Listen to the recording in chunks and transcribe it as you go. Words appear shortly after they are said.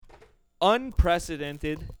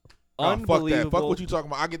unprecedented, Fuck unbelievable. that. Fuck what you talking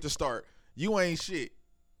about. I get to start. You ain't shit.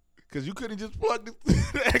 Because you couldn't just plug the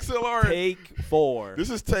XLR. Take 4. This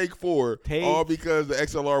is take 4. All because the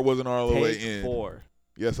XLR wasn't all the way in. Take 4.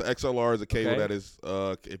 Yes, the XLR is a cable that is,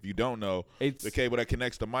 if you don't know, it's the cable that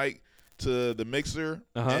connects the mic to the mixer.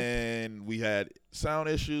 And we had sound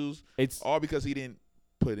issues. It's all because he didn't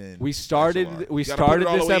put in. We started this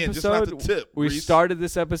episode. We started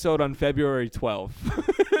this episode on February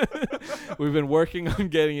 12th. We've been working on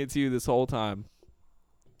getting it to you this whole time.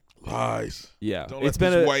 Lies. Yeah, it's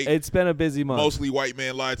been a busy month. Mostly white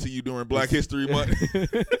man lied to you during Black History Month.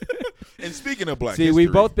 And speaking of Black History,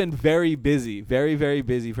 we've both been very busy, very, very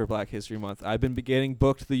busy for Black History Month. I've been getting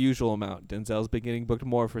booked the usual amount. Denzel's been getting booked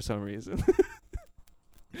more for some reason.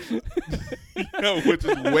 Which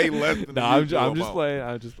is way less than the usual I'm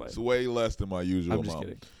amount. just playing. It's way less than my usual I'm just amount.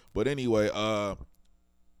 kidding. But anyway,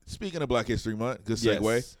 speaking of Black History Month, good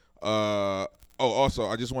segue. Yes. Also,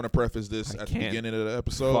 I just want to preface this at the beginning of the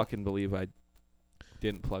episode. Fucking believe I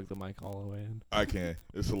didn't plug the mic all the way in. I can.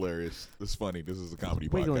 It's hilarious. It's funny. This is a comedy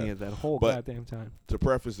wiggling podcast. it that whole goddamn time. To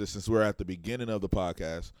preface this, since we're at the beginning of the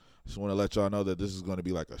podcast, I just want to let y'all know that this is going to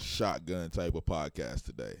be like a shotgun type of podcast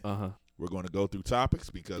today. We're going to go through topics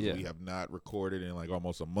because we have not recorded in like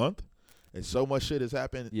almost a month. And so much shit has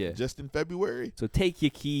happened just in February. So take your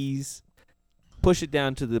keys, push it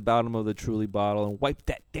down to the bottom of the Truly bottle, and wipe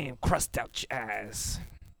that damn crust out your ass.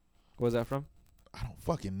 Where's that from? I don't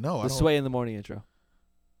fucking know. The Sway in the Morning intro.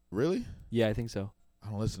 Really? Yeah, I think so. I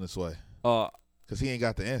don't listen to Sway. Because he ain't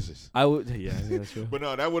got the answers. I would. Yeah, I think that's true. But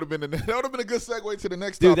no, that would have been a good segue to the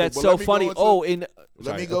next topic. Dude, that's so funny.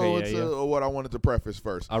 Let me go into what I wanted to preface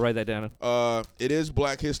first. I'll write that down. It is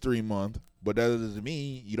Black History Month, but that doesn't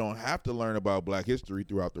mean you don't have to learn about Black history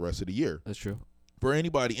throughout the rest of the year. That's true. For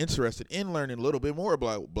anybody interested in learning a little bit more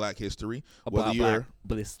about Black history, about Black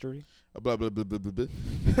history, blah blah blah blah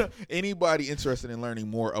blah. Anybody interested in learning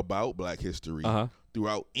more about Black history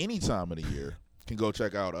throughout any time of the year can go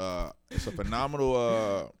check out. It's a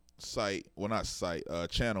phenomenal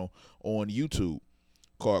channel on YouTube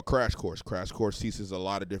called Crash Course. Crash Course teaches a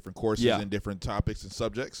lot of different courses and different topics and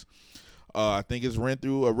subjects. I think it's ran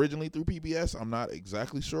originally through PBS. I'm not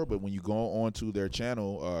exactly sure, but when you go onto their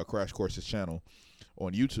channel, Crash Course's channel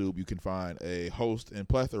on YouTube, you can find a host and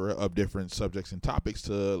plethora of different subjects and topics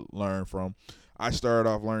to learn from. I started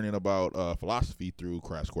off learning about philosophy through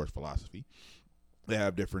Crash Course Philosophy. They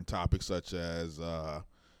have different topics such as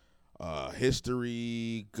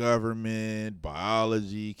history, government,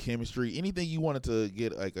 biology, chemistry, anything you wanted to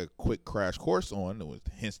get like a quick crash course on,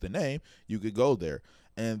 hence the name, you could go there.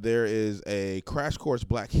 And there is a Crash Course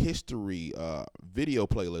Black History video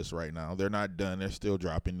playlist right now. They're not done. They're still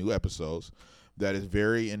dropping new episodes. That is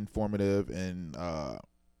very informative, and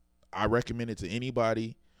I recommend it to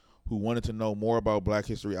anybody who wanted to know more about Black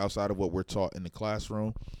history outside of what we're taught in the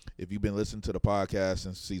classroom. If you've been listening to the podcast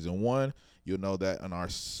since season 1, you'll know that on our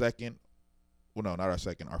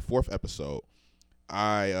fourth episode,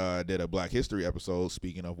 I did a Black history episode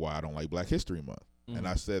speaking of why I don't like Black History Month. And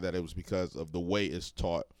I said that it was because of the way it's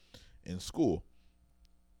taught in school.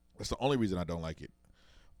 That's the only reason I don't like it.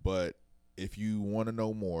 But if you want to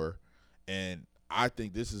know more, and I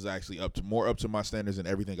think this is actually up to my standards than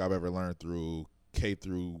everything I've ever learned through K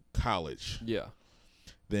through college. Yeah.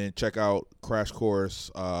 Then check out Crash Course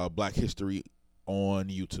Black History on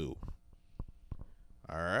YouTube.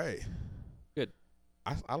 All right. Good.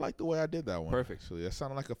 I like the way I did that one. Perfect. Actually, that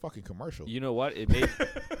sounded like a fucking commercial. You know what?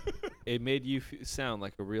 It made you sound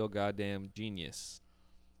like a real goddamn genius.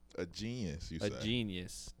 A genius, you say? A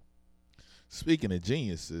genius. Speaking of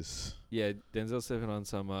geniuses. Yeah, Denzel's sipping on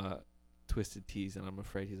some Twisted Teas, and I'm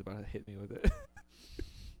afraid he's about to hit me with it.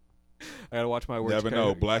 I gotta watch my words. Never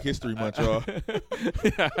know. Black History Month, y'all.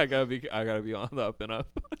 Yeah, I gotta be on the up and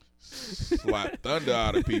up. Slap thunder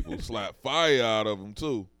out of people. Slap fire out of them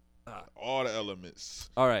too. All the elements.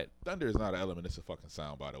 All right. Thunder is not an element. It's a fucking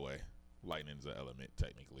sound, by the way. Lightning is an element,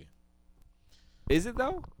 technically. Is it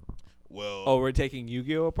though? Well. Oh, we're taking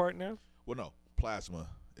Yu-Gi-Oh apart now? Well, no. Plasma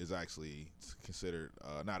is actually considered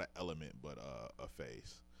not an element, but a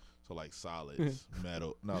phase. So like solids,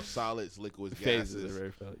 solids, liquids, gases. Phases are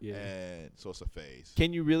very felt, yeah. And so it's a phase.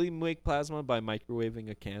 Can you really make plasma by microwaving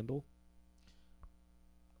a candle?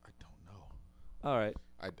 I don't know. All right.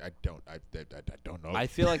 I don't know. I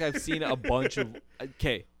feel like I've seen a bunch of.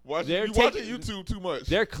 Okay. You watching YouTube too much.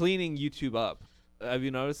 They're cleaning YouTube up. Have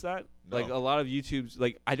you noticed that? No. Like a lot of YouTube's,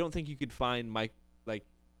 like I don't think you could find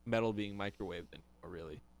metal being microwaved anymore,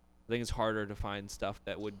 really. I think it's harder to find stuff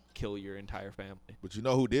that would kill your entire family. But you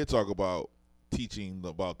know who did talk about teaching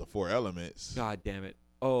about the 4 elements? God damn it.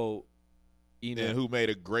 Oh, and who made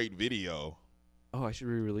a great video. Oh, I should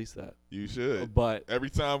re-release that. You should. But every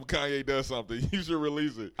time Kanye does something, you should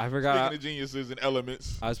release it. I forgot. Speaking of geniuses and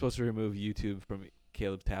elements. I was supposed to remove YouTube from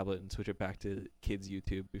Caleb's tablet and switch it back to kids'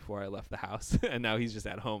 YouTube before I left the house, and now he's just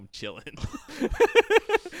at home chilling.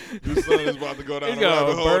 Your son is about to go down. He's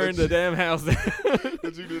gonna burn the damn house down.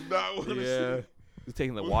 That you did not want to see. Yeah, he's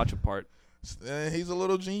taking the watch apart. He's a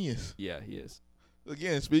little genius. Yeah, he is.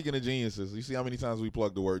 Again, speaking of geniuses, you see how many times we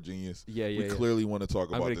plug the word genius? Yeah. We clearly want to talk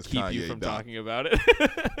about this Kanye. I'm going to keep you from talking about it.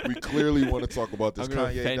 We clearly want to talk about this Kanye. I'm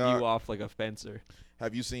going to fend you off like a fencer.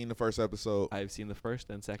 Have you seen the first episode? I've seen the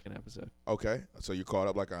first and second episode. Okay, so you're caught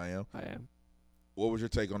up like I am. I am. What was your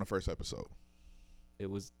take on the first episode? It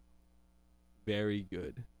was very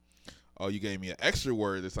good. Oh, you gave me an extra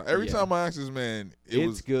word this time. Every time I ask this man,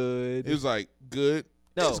 it's good. It was like good.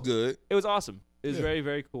 No, it's good. It was awesome. It was very,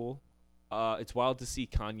 very cool. It's wild to see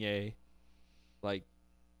Kanye, like,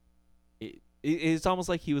 it's almost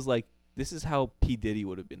like he was like, this is how P. Diddy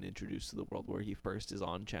would have been introduced to the world, where he first is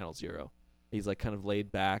on Channel Zero. He's like kind of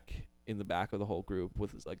laid back in the back of the whole group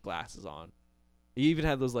with his like glasses on. He even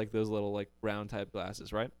had those little like round type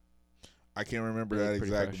glasses, right? I can't remember that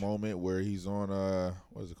exact moment where he's on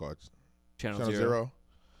what is it called? Channel Zero.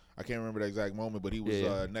 I can't remember the exact moment, but he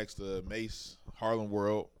was next to Mace, Harlem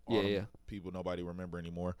World. People nobody remember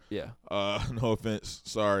anymore. Yeah. No offense,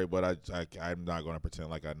 sorry, but I'm not gonna pretend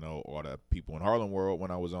like I know all the people in Harlem World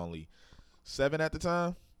when I was only 7 at the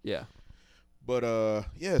time. Yeah. But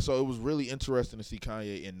so it was really interesting to see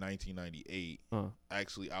Kanye in 1998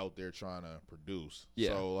 actually out there trying to produce. Yeah.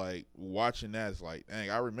 So like watching that is like, dang,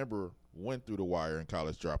 I remember when Through the Wire and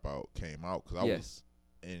College Dropout came out because I was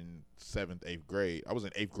in 7th, 8th grade. I was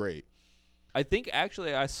in 8th grade. I think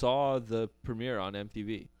actually I saw the premiere on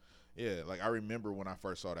MTV. Yeah, like I remember when I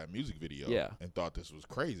first saw that music video and thought this was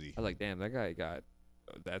crazy. I was like, damn, that guy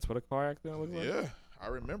that's what a car accident looks like? Yeah, I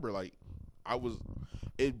remember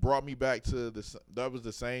it brought me back to that was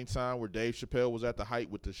the same time where Dave Chappelle was at the height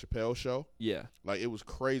with the Chappelle Show. Yeah. Like it was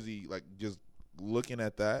crazy, like just looking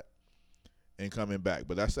at that and coming back.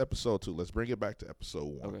 But that's episode 2. Let's bring it back to episode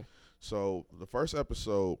 1. Okay. So the first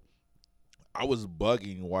episode, I was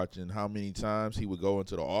bugging watching how many times he would go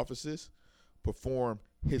into the offices, perform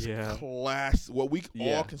his what we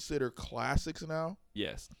all consider classics now.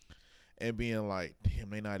 Yes. And being like,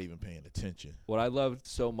 damn, they not even paying attention. What I loved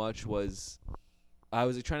so much was I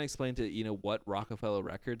was trying to explain to what Rockefeller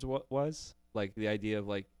Records was, like the idea of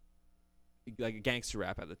like a gangster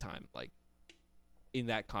rap at the time, like in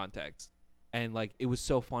that context. And like it was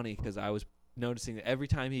so funny because I was noticing that every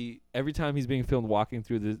time he's being filmed walking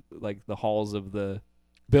through the halls of the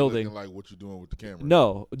building, like what you doing with the camera?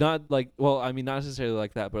 No, not like, well, I mean, not necessarily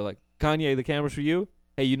like that, but like, Kanye, the camera's for you.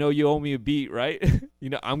 Hey, you owe me a beat, right?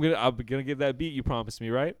 I'm gonna give that beat you promised me,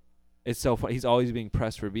 right? It's so funny. He's always being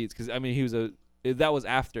pressed for beats because I mean that was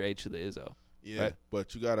after H to the Izzo. Yeah, right?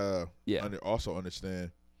 But you gotta also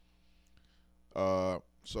understand.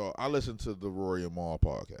 So I listened to the Rory and Mal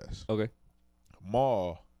podcast. Okay.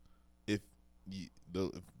 Mal, if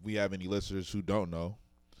we have any listeners who don't know,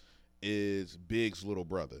 is Big's little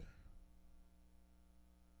brother.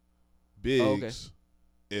 Biggs,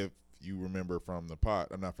 if you remember from the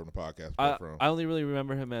not from the podcast, but I only really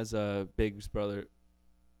remember him as Big's brother.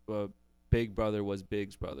 Big Brother was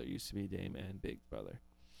Big's brother. Used to be Dame and Big's brother.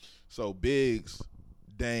 So Biggs,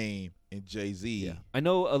 Dame, and Jay-Z. Yeah. I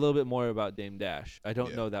know a little bit more about Dame Dash. I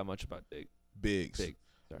don't know that much about Biggs.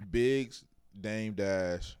 Sorry. Biggs, Dame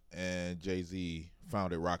Dash, and Jay-Z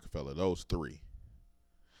founded Rockefeller. Those 3.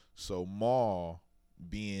 So Mal,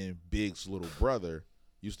 being Big's little brother,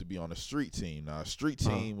 used to be on a street team. Now, a street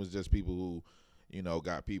team was just people who,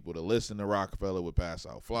 got people to listen to Rockefeller, would pass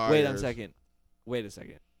out flyers. Wait a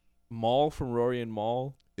second. Mal from Rory and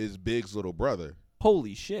Mal is Big's little brother.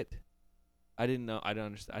 Holy shit. I didn't know. I don't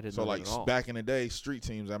understand. I didn't know like that at all. Back in the day, street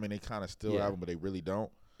teams, I mean, they kind of still have them, but they really don't.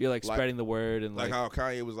 You're like spreading the word and like how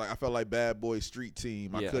Kanye was like, I felt like Bad Boy Street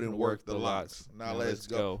Team. I couldn't work the lots. Now let's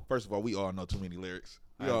go. First of all, we all know too many lyrics.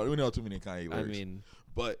 We know too many Kanye lyrics. I mean,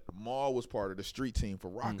 but Mal was part of the street team for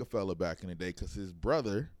Rockefeller back in the day because his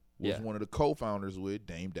brother was one of the co-founders with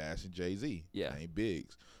Dame Dash and Jay-Z. Yeah. Named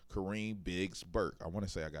Biggs. Kareem Biggs Burke. I want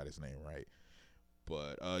to say I got his name right.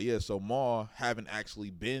 But, so Mal, having actually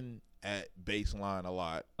been at Baseline a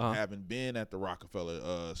lot, having been at the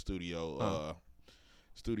Rockefeller studios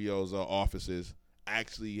offices,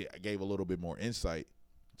 actually gave a little bit more insight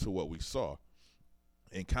to what we saw.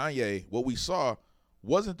 And Kanye, what we saw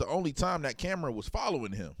wasn't the only time that camera was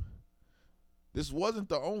following him. This wasn't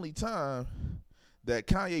the only time that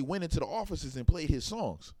Kanye went into the offices and played his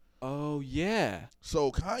songs. Oh, yeah.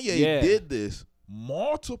 So Kanye did this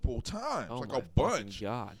multiple times, Oh like my a bunch. fucking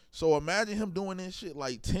God. So imagine him doing this shit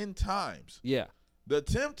like 10 times. Yeah. The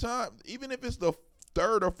 10th time, even if it's the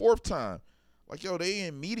third or fourth time, like, yo, they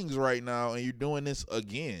in meetings right now and you're doing this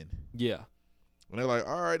again. Yeah. And they're like,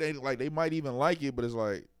 all right, they might even like it, but it's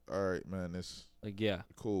like, all right, man, it's Like, yeah.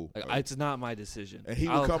 cool. Like, Like, it's not my decision. and he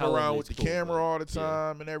would I'll come tell him around it's with the cool, camera but- all the yeah.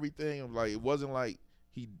 time and everything. And like, it wasn't like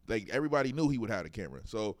everybody knew he would have the camera.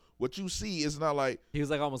 So what you see is not like He was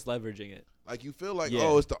like almost leveraging it. you feel like, Yeah.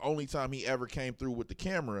 oh, it's the only time he ever came through with the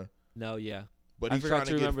camera, No, yeah. but I he's forgot trying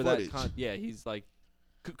to get remember footage. that. Yeah, he's like,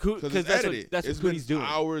 Because because it's that's edited. what It's Cootie's been doing.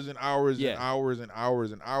 hours and hours Yeah. and hours and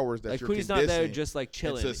hours and hours that Like you're Cootie's not there condensing just like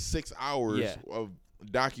chilling. into 6 hours Yeah. of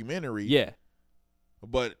documentary. Yeah,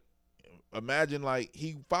 But imagine like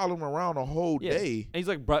he followed him around a whole Yeah. day, and he's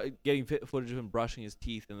like getting footage of him brushing his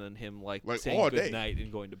teeth, and then him like saying all good day. night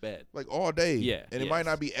and going to bed. like all day. Yeah, And it yes. might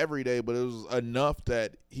not be every day, but it was enough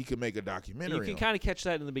that he could make a And documentary. you can kind of catch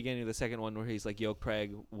that in the beginning of the second one where he's like, "Yo,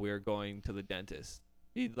 Craig, we're going to the dentist."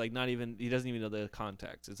 He he doesn't even know the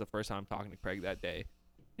context. It's the first time I'm talking to Craig that day,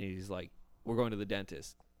 and he's like, "We're going to the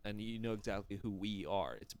dentist," and you know exactly who we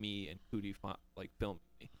are. It's me and Cootie like filming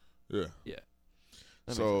me. Yeah. Yeah. That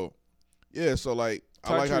makes sense. So, yeah, so like It's I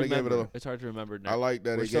hard like to how they gave it remember. a. It's hard to remember now. I like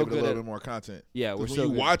that We're they so gave it a good little at- bit more content. Yeah, we're Because so when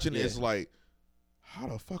you good. watching it, Yeah. it's like, how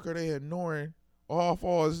the fuck are they ignoring all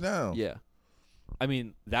falls down? Yeah. I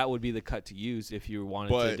mean, that would be the cut to use if you wanted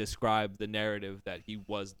to But- describe the narrative that he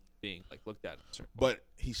was being like looked at. But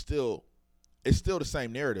it's still the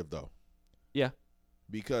same narrative though. Yeah.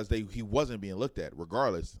 Because he wasn't being looked at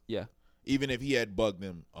regardless. Yeah. Even if he had bugged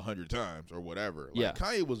them 100 times or whatever. Like, Yeah.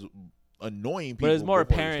 Kanye was annoying people. But it's more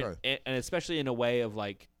before he was apparent, and especially in a way of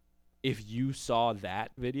like, if you saw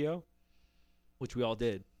that video, which we all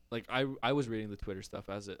did. Like I was reading the Twitter stuff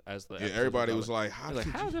as the trying. Yeah, episodes everybody were was going. like, I how was like,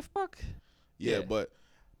 could how you? the fuck? Yeah, Yeah. but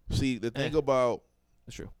see, the thing Eh. about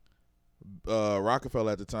That's true.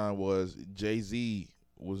 Rockefeller at the time was Jay-Z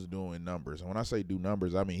was doing numbers. And when I say do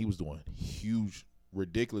numbers, I mean he was doing huge,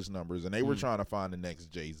 ridiculous numbers. And they were trying to find the next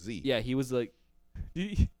Jay-Z. Yeah, he was like,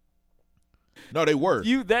 No, they were.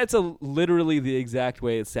 That's literally the exact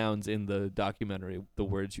way it sounds in the documentary. The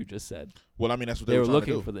words you just said. Well, I mean, that's what They they were were trying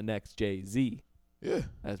looking to do. for the next Jay-Z. Yeah,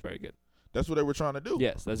 That's very good. that's what they were trying to do.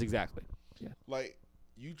 Yes, that's exactly. Like,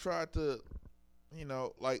 you tried to,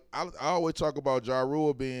 like, I always talk about Ja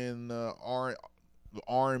Rule being the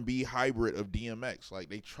R&B hybrid of DMX. Like,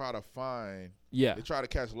 they try to find, Yeah. they try to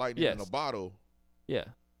catch lightning in Yes. a bottle, Yeah.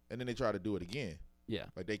 and then they try to do it again. Yeah.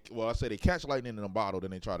 Like, I say they catch lightning in a bottle,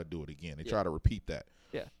 then they try to do it again. They Yeah. try to repeat that.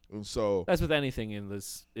 Yeah. And so, That's with anything in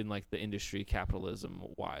like the industry capitalism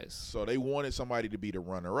wise. so they wanted somebody to be the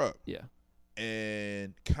runner-up. Yeah.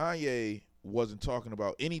 And Kanye wasn't talking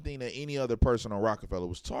about anything that any other person on Rockefeller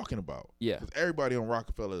was talking about. Yeah. Because everybody on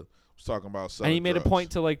Rockefeller was talking about And selling he made drugs. a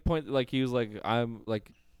point he was like, I'm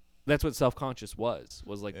like, that's what self-conscious was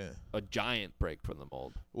like Yeah. a giant break from the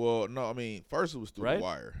mold. Well, no, I mean, first it was Through Right? the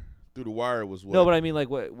Wire. Through the Wire was what? No, but I mean like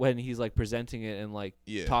when he's like presenting it and like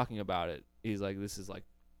Yeah. talking about it, he's like, this is like,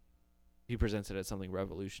 he presents it as something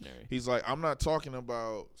revolutionary. He's like, I'm not talking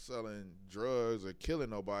about selling drugs or killing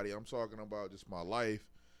nobody. I'm talking about just my life,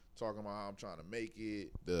 talking about how I'm trying to make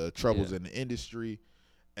it, the troubles Yeah. in the industry.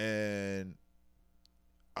 And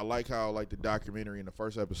I like how like the documentary in the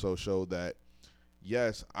first episode showed that,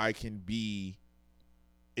 yes, I can be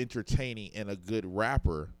entertaining and a good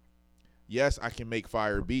rapper. Yes, I can make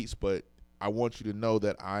fire beats, but I want you to know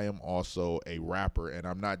that I am also a rapper, and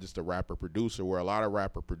I'm not just a rapper producer, where a lot of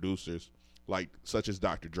rapper producers, like such as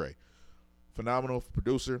Dr. Dre, phenomenal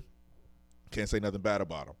producer, can't say nothing bad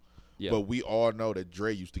about him. Yeah. But we all know that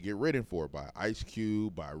Dre used to get written for by Ice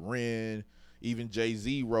Cube, by Ren, even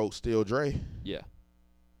Jay-Z wrote Still Dre. Yeah.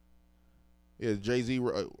 Yeah, Jay-Z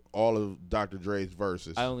wrote all of Dr. Dre's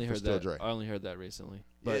verses. I only for heard Still that. Dre. I only heard that recently.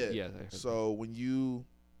 But yeah, I heard that. So when you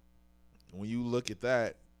look at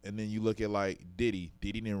that, and then you look at like Diddy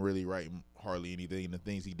didn't really write hardly anything. The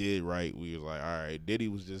things he did write, we was like, all right, Diddy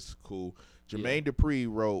was just cool. Jermaine Dupri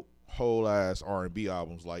wrote whole ass R&B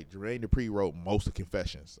albums. Like Jermaine Dupri wrote most of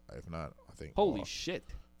Confessions, if not, I think. Holy all, shit.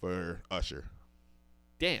 for Usher.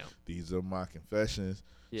 Damn. These are my confessions.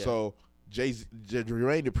 Yeah. So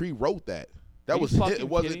Jermaine Dupri wrote that. That Are you was his, fucking it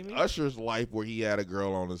wasn't kidding me? Usher's life where he had a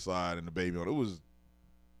girl on the side and the baby on. It was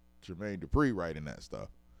Jermaine Dupri writing that stuff.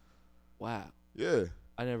 Wow. Yeah.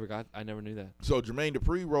 I never knew that. So Jermaine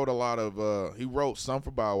Dupri wrote a lot of he wrote some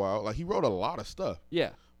for Bow Wow. Like he wrote a lot of stuff.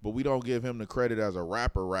 Yeah. But we don't give him the credit as a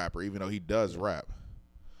rapper, even though he does rap.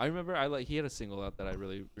 I remember he had a single out that I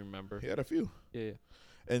really remember. He had a few. Yeah.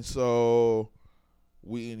 And so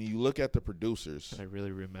when you look at the producers, That I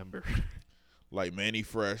really remember. like Manny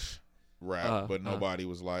Fresh, rap, but nobody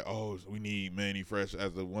was like, oh, we need Mannie Fresh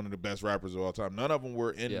as one of the best rappers of all time. None of them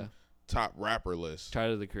were in top rapper lists.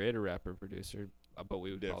 Tyler, the Creator, rapper, producer, but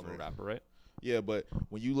we would call him a rapper, right? Yeah, but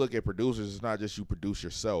when you look at producers, it's not just you produce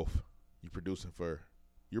yourself. You're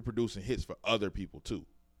producing hits for other people too.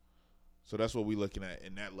 So that's what we're looking at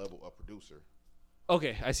in that level of producer.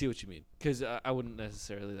 Okay, I see what you mean. Because I wouldn't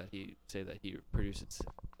necessarily say that he produces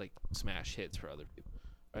like smash hits for other people,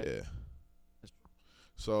 right? Yeah.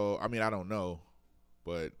 So I mean, I don't know,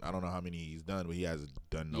 but I don't know how many he's done, but he hasn't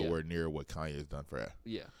done nowhere near what Kanye's done for that.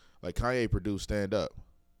 Yeah. Like Kanye produced Stand Up.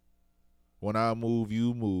 When I move,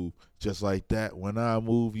 you move. Just like that. When I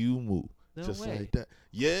move, you move. No just way. like that.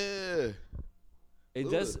 Yeah. It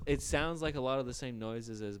does. It sounds like a lot of the same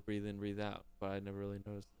noises as Breathe In, Breathe Out, but I never really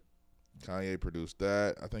noticed. Kanye produced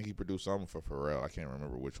that. I think he produced something for Pharrell. I can't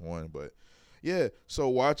remember which one, but yeah. So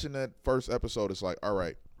watching that first episode, it's like, all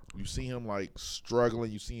right, you see him like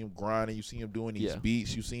struggling, you see him grinding, you see him doing these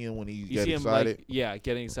beats, you see him when he gets excited.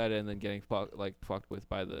 Getting excited and then getting fucked with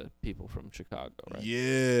by the people from Chicago, right?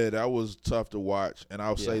 Yeah, that was tough to watch. And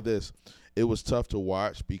I'll say this, it was tough to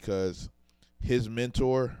watch because his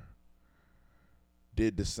mentor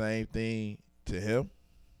did the same thing to him.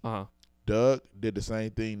 Doug did the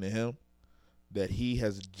same thing to him that he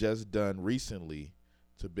has just done recently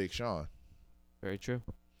to Big Sean. Very true.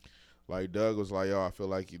 Like Doug was like, yo, I feel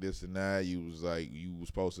like you this and that. You was like, you was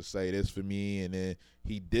supposed to say this for me, and then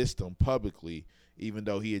he dissed him publicly, even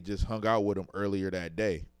though he had just hung out with him earlier that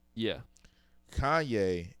day. Yeah.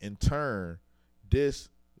 Kanye, in turn, dissed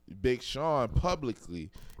Big Sean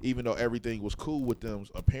publicly, even though everything was cool with them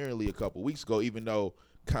apparently a couple weeks ago, even though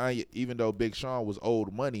Big Sean was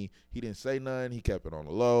owed money, he didn't say nothing. He kept it on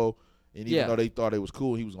the low. And even though they thought it was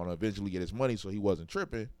cool, he was going to eventually get his money, so he wasn't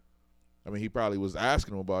tripping. I mean, he probably was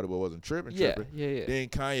asking him about it, but wasn't tripping. Yeah. Then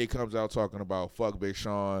Kanye comes out talking about, fuck Big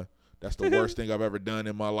Sean. That's the worst thing I've ever done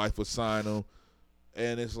in my life was sign him.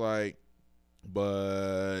 And it's like,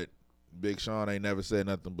 but Big Sean ain't never said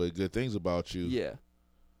nothing but good things about you. Yeah.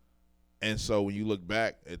 And so when you look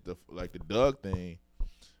back at the Doug thing,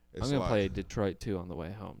 it's I'm gonna play Detroit too on the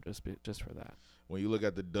way home, just for that. When you look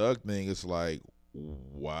at the Doug thing, it's like,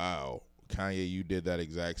 wow, Kanye, you did that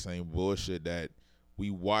exact same bullshit that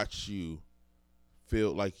we watched you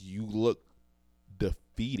feel like you look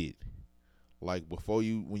defeated. Like when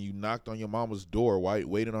you knocked on your mama's door,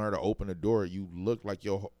 waiting on her to open the door, you looked like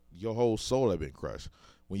your whole soul had been crushed.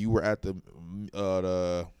 When you were at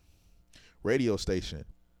the radio station,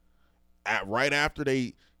 right after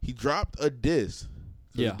he dropped a diss.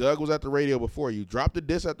 Yeah. Doug was at the radio before you. Dropped a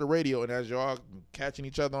diss at the radio, and as y'all catching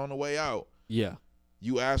each other on the way out,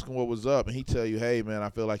 you ask him what was up, and he tell you, hey, man, I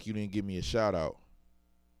feel like you didn't give me a shout-out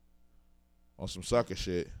on some sucker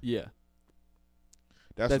shit. Yeah.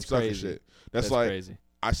 That's some sucker crazy. shit. That's like, crazy.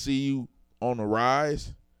 I see you on the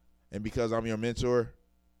rise, and because I'm your mentor,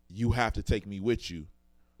 you have to take me with you.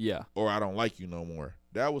 Yeah. Or I don't like you no more.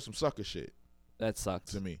 That was some sucker shit. That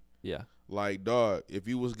sucks. To me. Yeah. Like, dog, if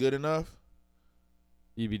you was good enough,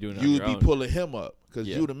 you'd be doing it you'd be pulling him up because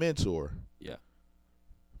you the mentor. Yeah.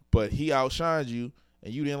 But he outshined you,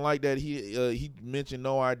 and you didn't like that he mentioned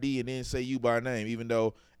No ID and didn't say you by name, even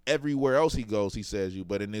though everywhere else he goes he says you.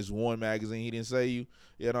 But in this one magazine he didn't say you.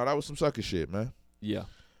 Yeah, no, that was some sucker shit, man. Yeah.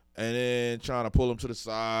 And then trying to pull him to the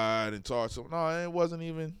side and talk to him. No, it wasn't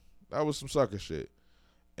even. That was some sucker shit.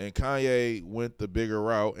 And Kanye went the bigger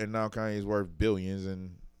route, and now Kanye's worth billions.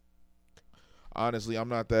 And honestly, I'm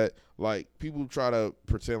not that, like, people try to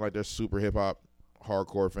pretend like they're super hip-hop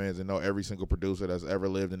hardcore fans and know every single producer that's ever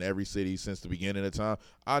lived in every city since the beginning of time.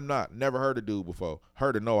 I'm not. Never heard of dude before.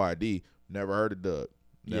 Heard of No ID. Never heard of Doug.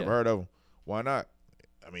 Never heard of him. Why not?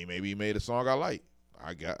 I mean, maybe he made a song I like.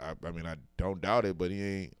 I mean, I don't doubt it, but he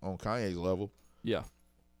ain't on Kanye's level. Yeah.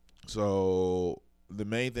 So the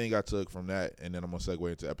main thing I took from that, and then I'm going to segue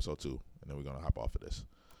into episode 2, and then we're going to hop off of this.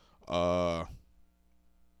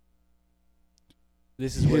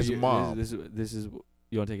 This is his where mom. This is.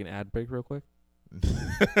 You want to take an ad break real quick?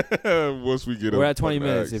 Once we get We're at 20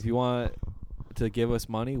 minutes. If you want to give us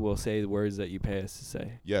money, we'll say the words that you pay us to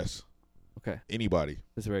say. Yes. Okay. Anybody.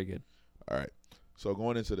 That's very good. All right. So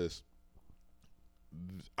going into this,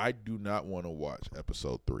 I do not want to watch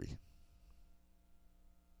episode 3.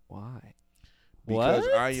 Why? Because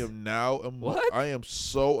what? I am now I am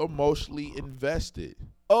so emotionally invested.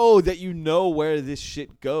 Oh, that you know where this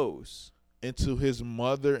shit goes. Into his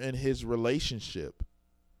mother and his relationship.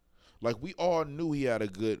 Like, we all knew he had a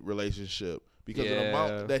good relationship because of the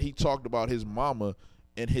amount that he talked about his mama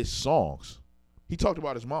in his songs. He talked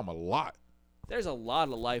about his mom a lot. there's a lot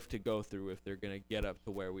of life to go through if they're gonna get up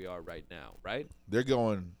to where we are right now, right? They're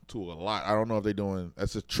going to a lot. I don't know if they're doing.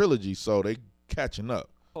 It's a trilogy, so they catching up.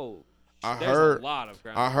 Oh, I there's heard. a lot of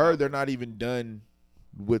ground. I heard they're not even done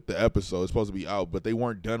with the episode. It's supposed to be out, but they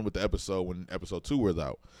weren't done with the episode when episode 2 was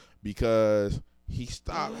out because he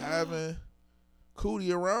stopped having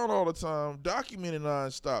Cootie around all the time, documenting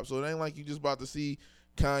nonstop. So it ain't like you just about to see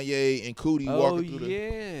Kanye and Cootie walking through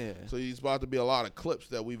yeah. So it's about to be a lot of clips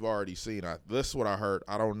that we've already seen. This is what I heard.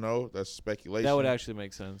 I don't know. That's speculation. That would actually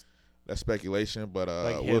make sense. That's speculation, but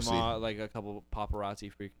Like we'll him, see. like a couple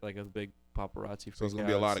paparazzi freak, like a big paparazzi freak. So it's gonna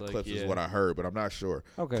be a lot of like, clips, yeah. is what I heard, but I'm not sure.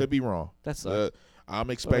 Okay, Could be wrong. that's I'm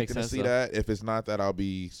expecting to sense, see though. that. If it's not that, I'll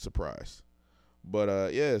be surprised.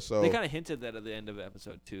 But yeah, so They kind of hinted that at the end of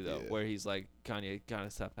episode 2, though, Yeah. where he's like, Kanye kind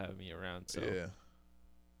of stopped having me around. So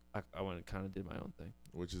yeah, I went and kind of did my own thing.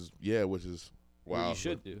 which is What wow. you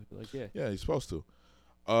should do. Like, yeah. Yeah, he's supposed to.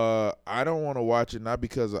 I don't want to watch it not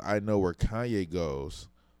because I know where Kanye goes,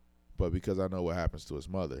 but because I know what happens to his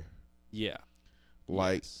mother. Yeah.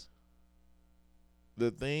 Like Yes. the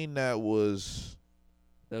thing that was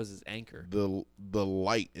That was his anchor. the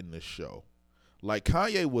light in the show. Like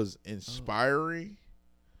Kanye was inspiring,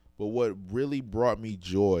 but what really brought me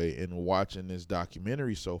joy in watching this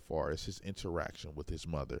documentary so far is his interaction with his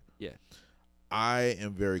mother. Yeah. I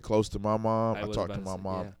am very close to my mom. I I was talk to about to my say,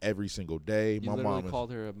 mom yeah. every single day. You My literally mom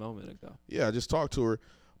called her a moment ago. Yeah, I just talked to her.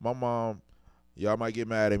 My mom, y'all might get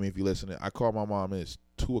mad at me if you listen. I called my mom and it's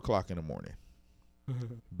 2:00 in the morning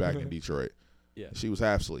back in Detroit. Yeah. She was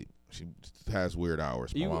half asleep. She has weird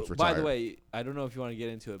hours. My mom's By retired. the way, I don't know if you want to get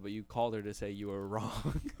into it, but you called her to say you were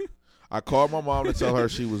wrong. I called my mom to tell her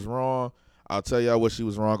she was wrong. I'll tell y'all what she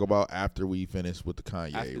was wrong about after we finish with the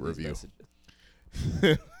Kanye After these review.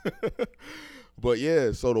 messages. But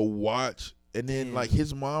yeah, so to watch and then Damn. like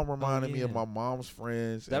his mom reminded me of yeah. my mom's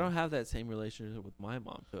friends. I and, don't have that same relationship with my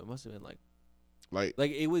mom, so it must have been like like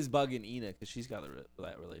it was bugging Ina because she's got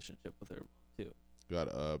that relationship with her.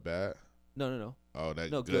 got bad. No, Oh, that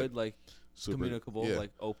good, like super communicable, yeah.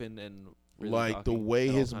 like open and really like the talking way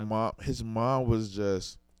at all his times. mom was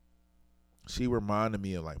just. She reminded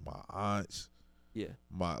me of like my aunts. Yeah,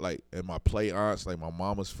 My play aunts, like my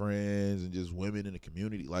mama's friends and just women in the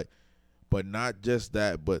community, like, but not just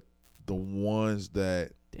that, but the ones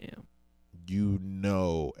that damn.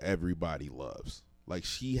 everybody loves. Like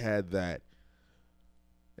she had that,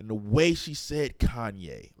 and the way she said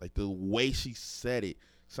Kanye, like the way she said it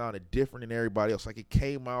sounded different than everybody else. Like it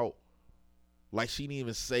came out like she didn't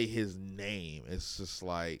even say his name. It's just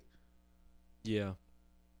like Yeah,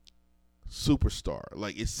 superstar.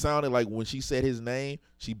 Like it sounded like when she said his name,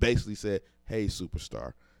 she basically said, "Hey,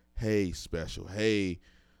 superstar. Hey, special. Hey,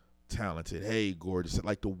 talented. Hey, gorgeous."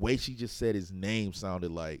 Like the way she just said his name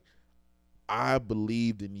sounded like I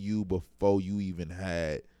believed in you before you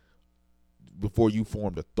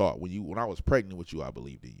formed a thought. When I was pregnant with you, I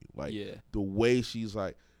believed in you. Like yeah, the way she's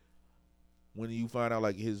like, when you find out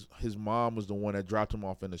like his mom was the one that dropped him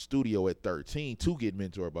off in the studio at 13 to get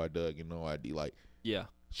mentored by Doug and No ID. Like yeah.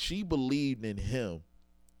 she believed in him,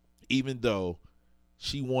 even though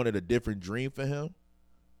she wanted a different dream for him.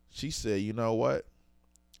 She said, "You know what?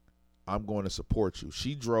 I'm going to support you."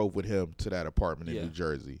 She drove with him to that apartment in Yeah. New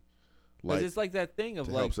Jersey, 'Cause like it's like that thing of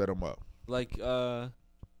to like help set him up. like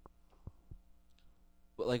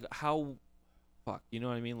but like how fuck, you know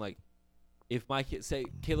what I mean? Like if my kid, say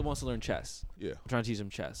Caleb wants to learn chess, Yeah, I'm trying to teach him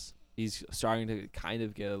chess. He's starting to kind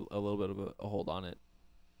of get a little bit of a hold on it.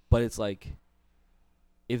 But it's like,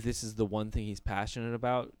 if this is the one thing he's passionate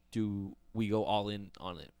about, do we go all in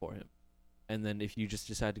on it for him? And then if you just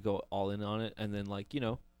decide to go all in on it, and then like,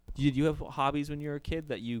 did you have hobbies when you were a kid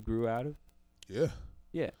that you grew out of? yeah,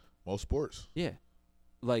 Yeah. most sports. Yeah.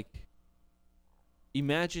 Like,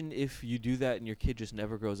 imagine if you do that and your kid just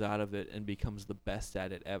never grows out of it and becomes the best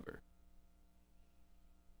at it ever.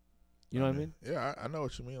 You know what I mean? Yeah, I know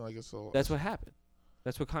what you mean. Like it's so. That's what happened.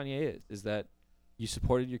 That's what Kanye is that you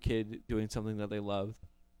supported your kid doing something that they loved,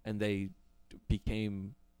 and they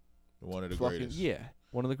became one of the fucking, greatest. yeah,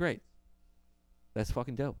 one of the greats. That's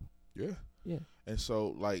fucking dope. Yeah. Yeah. And so,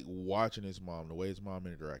 like, watching his mom, the way his mom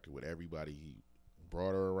interacted with everybody, he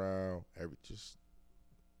brought her around.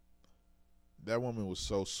 That woman was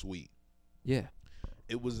so sweet. Yeah.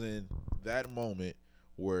 It was in that moment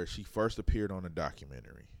where she first appeared on a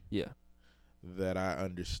documentary Yeah. that I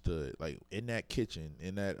understood. Like, in that kitchen,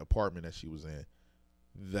 in that apartment that she was in,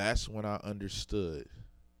 that's when I understood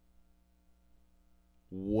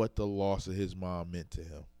what the loss of his mom meant to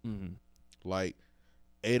him. Mm-hmm. Like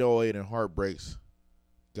 808 and Heartbreaks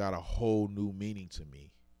got a whole new meaning to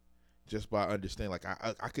me just by understanding. Like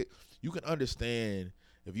I could, you can understand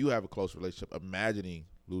if you have a close relationship, imagining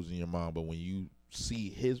losing your mom, but when you see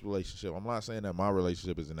his relationship, I'm not saying that my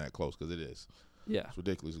relationship isn't that close, because it is. Yeah. It's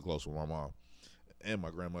ridiculously close with my mom and my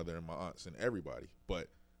grandmother and my aunts and everybody. But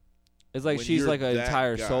it's like when she's you're like an that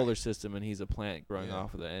entire guy- solar system, and he's a planet growing Yeah.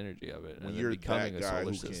 off of the energy of it, When and then you're becoming that a guy solar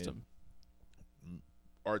who can- system.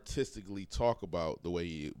 artistically talk about the way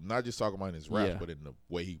he, not just talk about in his raps, Yeah. but in the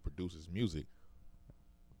way he produces music.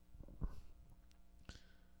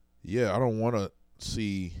 Yeah, I don't want to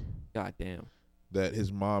see God damn. that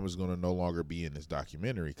his mom is going to no longer be in this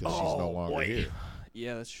documentary because she's no longer here.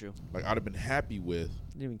 Yeah, that's true. Like, I'd have been happy with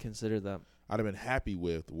Didn't even consider that.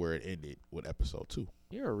 where it ended with episode 2.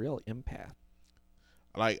 You're a real empath.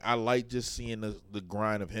 Like, I like just seeing the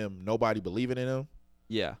grind of him, nobody believing in him.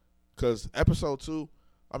 Yeah. Because episode 2,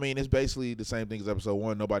 I mean, it's basically the same thing as episode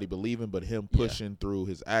 1, nobody believing, but him Yeah. pushing through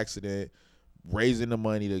his accident, raising the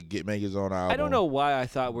money to make his own album. I don't know why I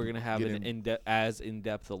thought we're gonna have Get an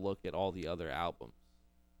in-depth a look at all the other albums.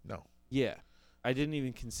 No. Yeah. I didn't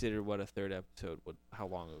even consider what a third episode would. How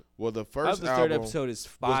long it would. Well, the How first the third album episode is was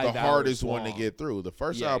 5 the hours hardest one to long. get through. The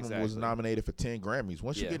first Yeah, album was exactly. nominated for 10 Grammys.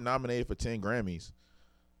 Once you Yeah. get nominated for 10 Grammys,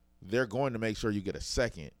 they're going to make sure you get a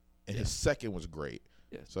second. And his second was great.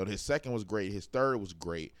 Yes. So his second was great. His third was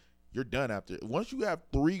great. You're done after. Once you have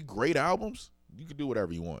 3 great albums, you can do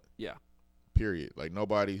whatever you want. Yeah. Period. Like,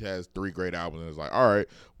 nobody has 3 great albums and it's like, all right.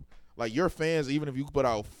 Like, your fans, even if you put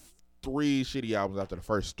out 3 shitty albums after the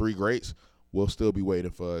first 3 greats, will still be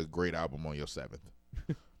waiting for a great album on your 7th.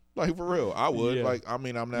 Like, for real. I would. Yeah. Like, I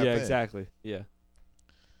mean, I'm that Yeah, fan. exactly. Yeah.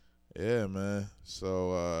 Yeah, man.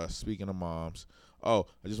 So, speaking of moms, I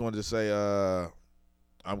just wanted to say,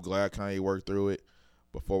 I'm glad Kanye worked through it.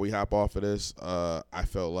 Before we hop off of this, I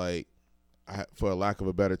felt like, for a lack of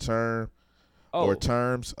a better term or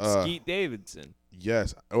terms, Skeet Davidson.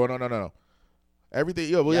 yes. Oh, no. Everything,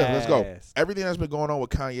 yeah, let's go. Yes. Everything that's been going on with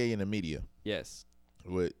Kanye in the media, Yes.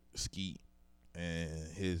 with Skeet and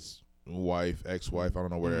his wife, ex-wife, I don't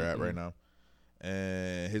know where they're at right now,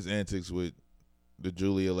 and his antics with the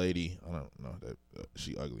Julia lady. I don't know that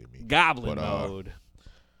she ugly to me. Goblin But, mode.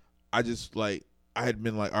 I just I had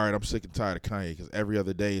been like, all right, I'm sick and tired of Kanye because every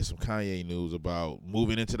other day is some Kanye news about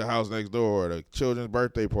moving into the house next door, or the children's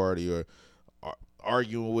birthday party, or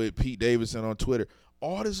arguing with Pete Davidson on Twitter.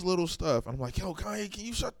 All this little stuff. And I'm like, yo, Kanye, can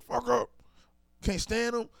you shut the fuck up? Can't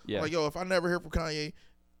stand him. Yeah. Like, yo, if I never hear from Kanye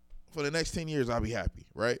for the next 10 years, I'll be happy,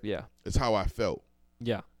 right? Yeah. It's how I felt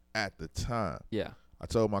Yeah. at the time. Yeah. I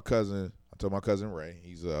told my cousin Ray,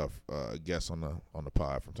 he's a guest on the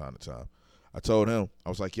pod from time to time. I told him, I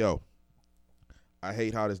was like, yo, I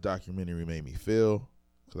hate how this documentary made me feel.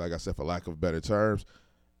 Because like I said, for lack of better terms,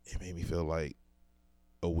 it made me feel like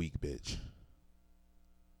a weak bitch.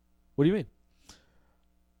 What do you mean?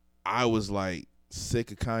 I was like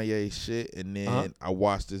sick of Kanye's shit, and then I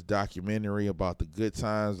watched this documentary about the good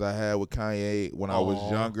times I had with Kanye when I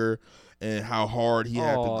was younger, and how hard he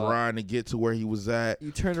had to grind to get to where he was at.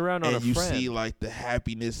 You turned around on And a you friend. see like the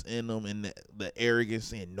happiness in him and the arrogance,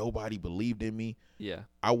 saying nobody believed in me. Yeah.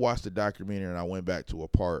 I watched the documentary and I went back to a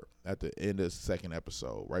part at the end of the second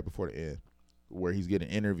episode, right before the end, where he's getting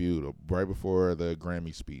interviewed right before the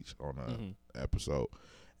Grammy speech on the episode.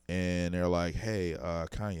 And they're like, hey,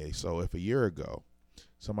 Kanye, so if a year ago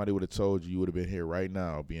somebody would have told you would have been here right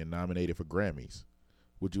now being nominated for Grammys,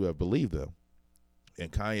 would you have believed them?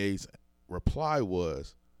 And Kanye's reply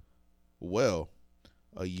was, well,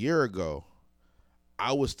 a year ago,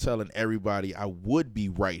 I was telling everybody I would be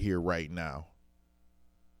right here right now,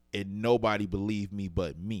 and nobody believed me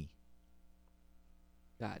but me.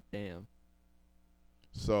 God damn.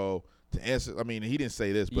 So to answer, I mean, he didn't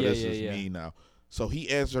say this, but Yeah, this is me now. So he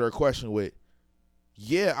answered her question with,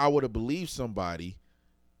 yeah, I would have believed somebody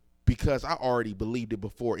because I already believed it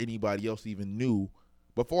before anybody else even knew.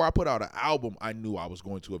 Before I put out an album, I knew I was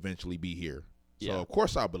going to eventually be here. So, of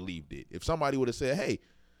course, I believed it. If somebody would have said, hey,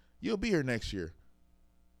 you'll be here next year.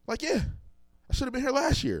 Like, yeah, I should have been here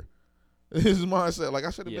last year. His mindset, like, I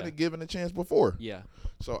should have been given a chance before. Yeah.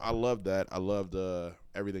 So I love that. I loved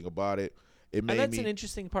everything about it. It made And that's me, an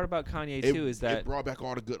interesting part about Kanye, too, is that... it brought back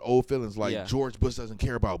all the good old feelings. Like, George Bush doesn't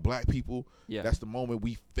care about black people. Yeah. That's the moment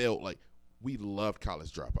we felt like we loved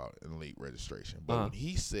College Dropout and Late Registration. But when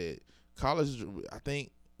he said college, I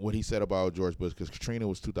think what he said about George Bush, because Katrina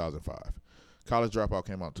was 2005. College Dropout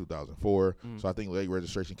came out in 2004. So I think Late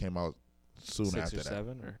Registration came out soon 6 after or that.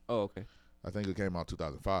 7 or... Oh, okay. I think it came out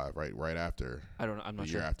 2005, right after. I don't know. I'm not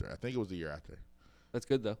the sure. year after. I think it was the year after. That's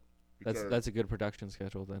good, though. Because- That's a good production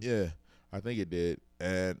schedule, then. Yeah, I think it did.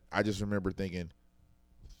 And I just remember thinking,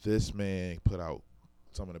 this man put out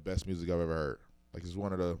some of the best music I've ever heard. Like, it's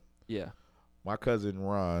one of the... Yeah. my cousin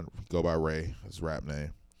Ron, go by Ray, his rap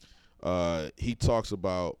name. He talks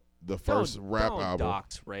about the first rap don't album.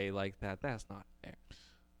 dox Ray like that. That's not fair.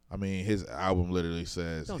 I mean, his album literally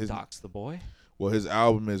says Don't dox the boy. Well, his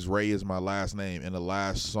album is Ray is my last name, and the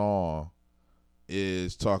last song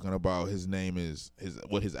is talking about his name is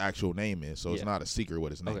what his actual name is. So it's not a secret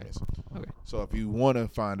what his name is. Okay. So if you want to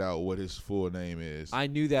find out what his full name is, I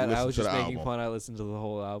knew that. I listen was to just the making album. fun. I listened to the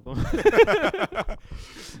whole album.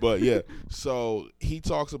 But yeah, so he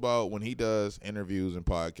talks about when he does interviews and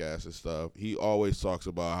podcasts and stuff, he always talks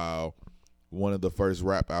about how one of the first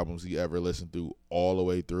rap albums he ever listened to all the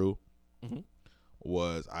way through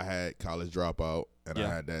was I had College Dropout, and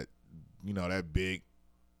I had that, that big,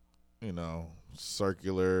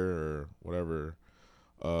 circular or whatever,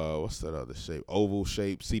 what's that other shape? Oval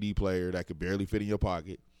shaped CD player that could barely fit in your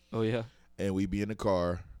pocket. Oh yeah. And we'd be in the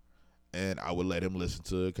car, and I would let him listen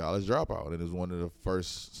to College Dropout. And it was one of the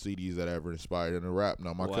first CDs that ever inspired him to rap.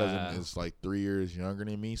 Now, my cousin is like 3 years younger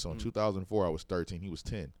than me. So in 2004, I was 13. He was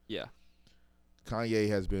 10. Yeah. Kanye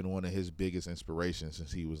has been one of his biggest inspirations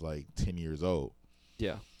since he was like 10 years old.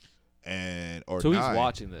 Yeah. So he's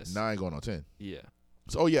watching this. 9 going on 10. Yeah.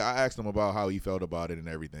 So, yeah, I asked him about how he felt about it and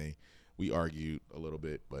everything. We argued a little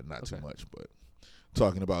bit, but not too much. But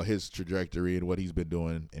talking about his trajectory and what he's been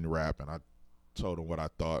doing in rap, and I told him what I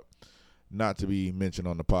thought. Not to be mentioned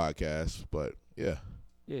on the podcast, but yeah.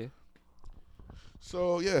 Yeah.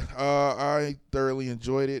 So, yeah, I thoroughly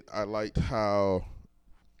enjoyed it. I liked how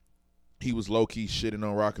he was low-key shitting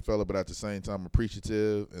on Rockefeller, but at the same time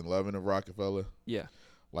appreciative and loving of Rockefeller. Yeah.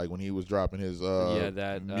 Like when he was dropping his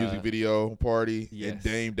that music video party, yes. and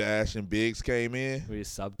Dame Dash and Biggs came in. He was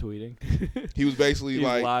subtweeting. He was basically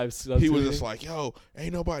like, live he was just like, yo,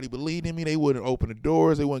 ain't nobody believed in me. They wouldn't open the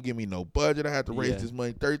doors. They wouldn't give me no budget. I had to raise this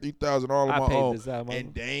money, $33,000 all on my own.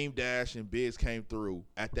 And Dame Dash and Biggs came through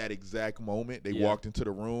at that exact moment. They walked into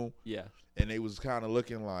the room. Yeah. And they was kind of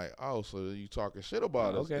looking like, oh, so you talking shit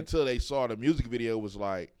about us. Okay. Until they saw the music video was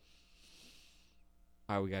like,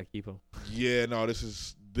 all right, we got to keep him. Yeah, no, this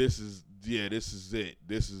is it.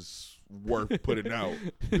 This is worth putting out.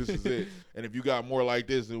 This is it. And if you got more like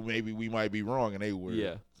this, then maybe we might be wrong. And they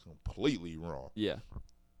were completely wrong. Yeah.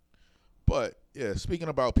 But, yeah, speaking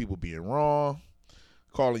about people being wrong,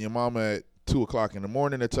 calling your mama at 2 o'clock in the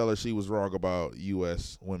morning to tell her she was wrong about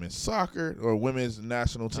U.S. women's soccer or women's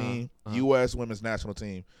national team, U.S. women's national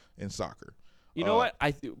team in soccer. You know what?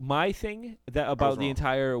 My thing about the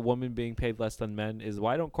entire woman being paid less than men is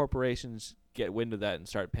why don't corporations get wind of that and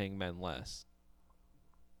start paying men less?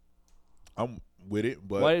 I'm with it,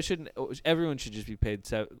 but why shouldn't everyone should just be paid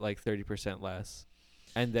like 30% less,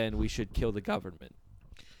 and then we should kill the government?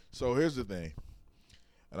 So here's the thing,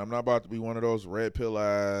 and I'm not about to be one of those red pill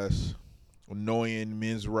ass annoying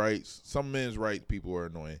men's rights. Some men's rights people are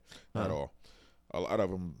annoying at all. A lot of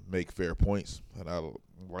them make fair points, and I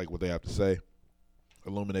like what they have to say.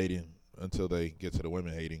 Illuminating until they get to the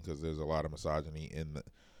women hating, because there's a lot of misogyny in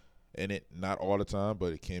it. Not all the time,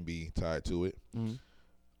 but it can be tied to it.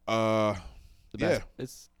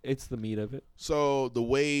 It's the meat of it. So the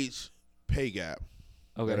wage pay gap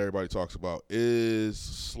that everybody talks about is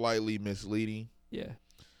slightly misleading. Yeah.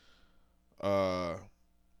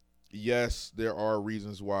 Yes, there are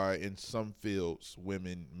reasons why in some fields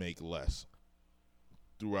women make less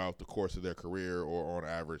throughout the course of their career or on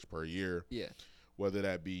average per year. Yeah. Whether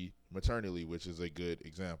that be maternity, which is a good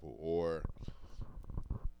example, or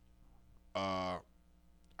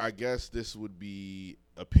I guess this would be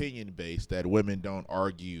opinion-based, that women don't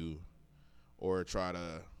argue or try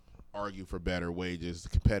to argue for better wages,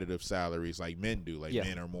 competitive salaries like men do. Like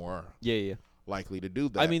men are more likely to do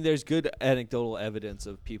that. I mean, there's good anecdotal evidence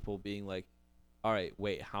of people being like, all right,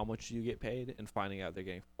 wait, how much do you get paid? And finding out they're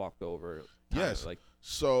getting fucked over. Yes. Like,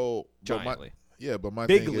 so, giantly. But my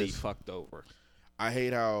Bigly thing is, fucked over. I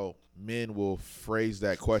hate how men will phrase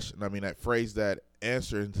that question. I mean, phrase that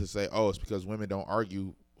answer to say, "Oh, it's because women don't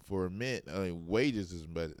argue for men wages as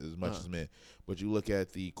much as men." But you look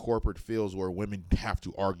at the corporate fields where women have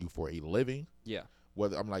to argue for a living. Yeah.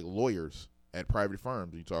 Whether I'm like lawyers at private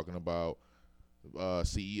firms, you're talking about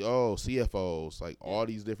CEOs, CFOs, like all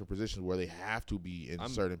these different positions where they have to be in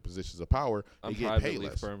certain positions of power. They get paid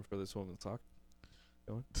less. Firm for this woman's talk.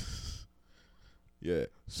 Yeah.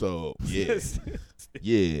 So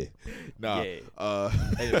yeah. Nah.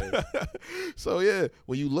 Anyways. So yeah,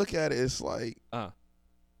 when you look at it, it's like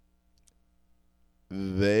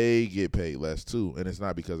they get paid less too, and it's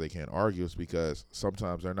not because they can't argue. It's because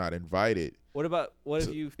sometimes they're not invited. What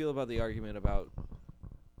if you feel about the argument about?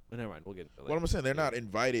 Never mind. We'll get into it later. What I'm saying, they're not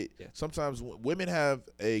invited. Yeah. Sometimes women have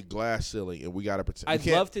a glass ceiling, and we gotta pretend. I'd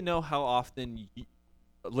love to know how often,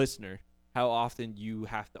 listener, how often you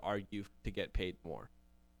have to argue to get paid more.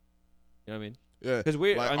 You know what I mean? Yeah, Because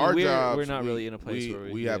we're like I mean, our we're jobs, not really in a place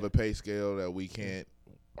where we have a pay scale that we can't.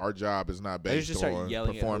 Our job is not I should just based start on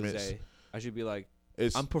yelling performance. at Jose. I should be like,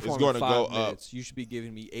 It's I'm performing going to 5 go minutes. up. You should be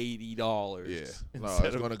giving me $80. Yeah, no, instead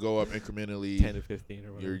it's of going to go up incrementally. 10 to 15 or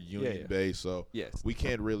Your whatever. union base, so Yes. we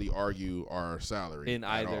can't really argue our salary In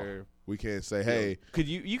at all. either. We can't say, field. hey, Could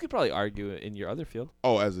you could probably argue it in your other field.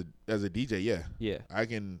 oh, as a DJ, yeah, Yeah. I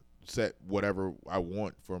can set whatever I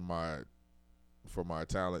want for my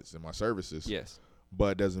talents and my services. Yes.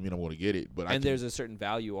 But it doesn't mean I'm going to get it. But And there's a certain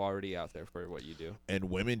value already out there for what you do. And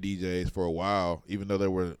women DJs for a while, even though they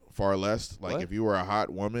were far less, like What? if you were a hot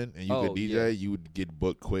woman and you could DJ, yeah. you would get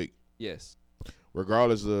booked quick. Yes.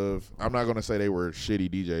 Regardless of, I'm not going to say they were shitty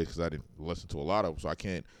DJs because I didn't listen to a lot of them, so I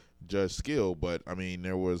can't judge skill. But, I mean,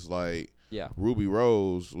 there was like Yeah. Ruby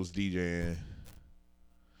Rose was DJing.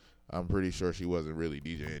 I'm pretty sure she wasn't really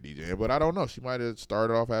DJing, but I don't know. She might have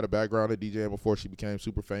started off, had a background in DJing before she became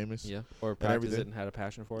super famous. Yeah. Or practiced it and had a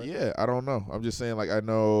passion for it. Yeah, I don't know. I'm just saying, like, I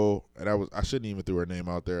know, and I shouldn't even throw her name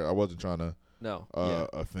out there. I wasn't trying to No.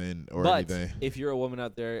 offend or But anything. if you're a woman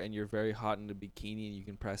out there and you're very hot in a bikini and you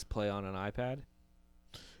can press play on an iPad,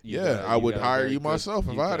 Yeah, I would hire you myself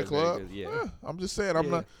if I had a club. Yeah. I'm just saying, I'm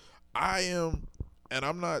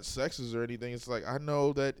not sexist or anything. It's like I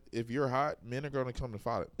know that if you're hot, men are going to come to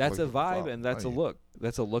fight. That's a vibe and that's a look.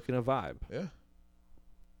 That's a look and a vibe. Yeah.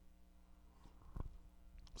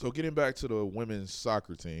 So getting back to the women's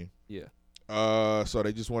soccer team. Yeah. So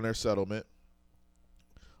they just won their settlement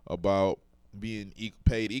about being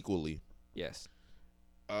paid equally. Yes.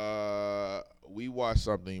 We watched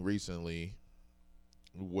something recently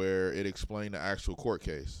where it explained the actual court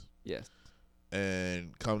case. Yes.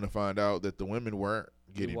 And come to find out that the women weren't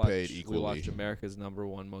getting paid equally. We watched America's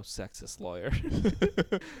 #1 most sexist lawyer.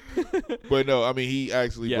 But no, I mean, he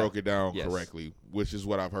actually broke it down Yes. correctly, which is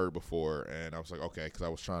what I've heard before. And I was like, okay, because I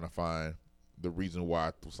was trying to find the reason why.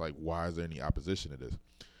 I was like, why is there any opposition to this?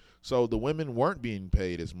 So the women weren't being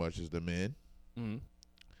paid as much as the men. Mm-hmm.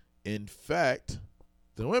 In fact,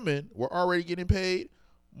 the women were already getting paid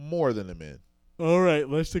more than the men. All right,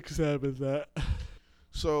 let's examine that.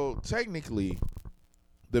 So technically,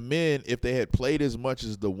 the men, if they had played as much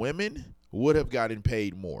as the women, would have gotten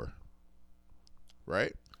paid more.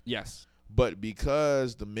 Right? Yes. But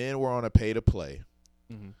because the men were on a pay to play,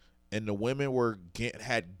 Mm-hmm. and the women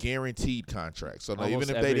had guaranteed contracts. So now Almost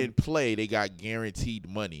even if they didn't play, they got guaranteed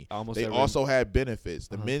money. They also had benefits.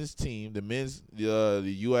 The men's team, the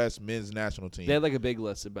U.S. men's national team, they had like a big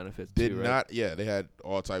list of benefits. did too, right? not. Yeah, they had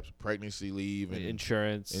all types of pregnancy leave and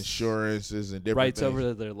insurances and different rights things.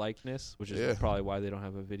 over their likeness, which is probably why they don't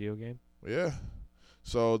have a video game. Yeah.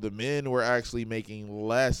 So the men were actually making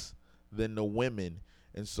less than the women.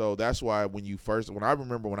 And so that's why when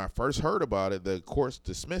I first heard about it, the courts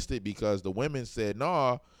dismissed it because the women said,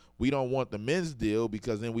 "No, we don't want the men's deal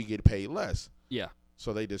because then we get paid less." Yeah.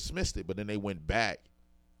 So they dismissed it, but then they went back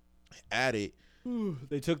at it.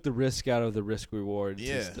 They took the risk out of the risk reward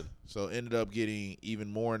system. So ended up getting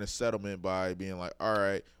even more in a settlement by being like, all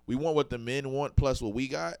right, we want what the men want plus what we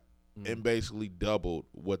got, and basically doubled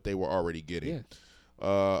what they were already getting. Yeah.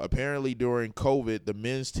 Apparently during COVID, the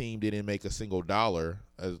men's team didn't make a single dollar,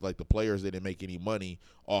 as like the players didn't make any money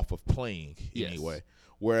off of playing anyway.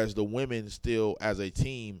 Whereas the women still, as a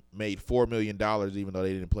team, made $4 million even though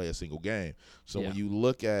they didn't play a single game. So when you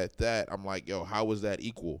look at that, I'm like, yo, how is that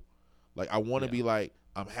equal? Like, I want to be like,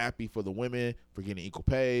 I'm happy for the women for getting equal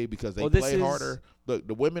pay because they play harder. Look,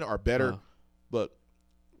 the women are better. Look,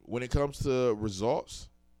 when it comes to results,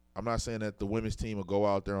 I'm not saying that the women's team will go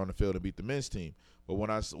out there on the field and beat the men's team. But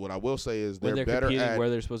what I will say is they're better at where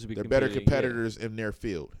they're supposed to be. They're better competitors in their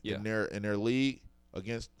field, in their league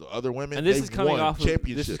against the other women. And this is coming off of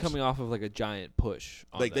championships. This is coming off of like a giant push.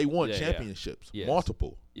 Like they won championships,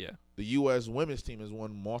 multiple. Yeah. The U.S. women's team has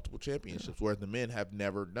won multiple championships, whereas the men have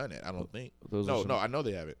never done it. I don't think. No, I know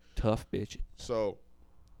they haven't. Tough bitch. So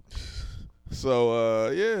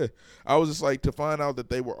yeah, I was just like to find out that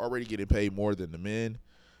they were already getting paid more than the men.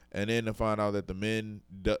 And then to find out that the men,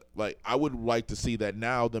 I would like to see that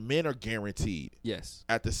now the men are guaranteed. Yes.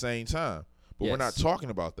 At the same time. But we're not talking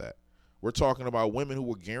about that. We're talking about women who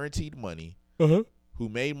were guaranteed money, who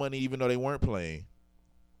made money even though they weren't playing,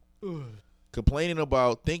 complaining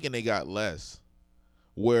about thinking they got less,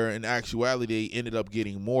 where in actuality they ended up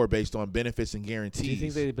getting more based on benefits and guarantees. Do you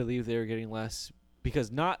think they believe they were getting less?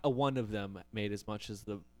 Because not a one of them made as much as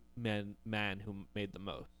the man who made the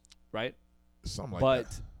most, right? Something like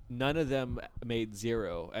that. But none of them made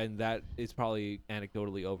zero, and that is probably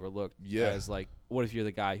anecdotally overlooked. Yeah. As like, what if you're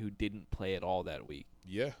the guy who didn't play at all that week?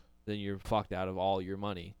 Yeah. Then you're fucked out of all your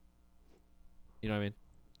money. You know what I mean?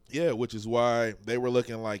 Yeah, which is why they were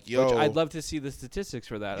looking like, yo. Which I'd love to see the statistics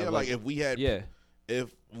for that. Yeah, like if we had, yeah,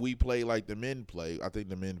 if we play like the men play, I think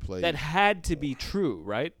the men play. that had to be true,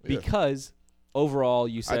 right? Yeah. Because overall,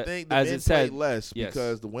 you said I think the as men it said played less yes.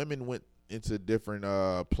 because the women went into different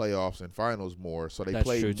playoffs and finals more, so they That's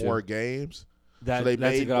true, played too. more games, that so they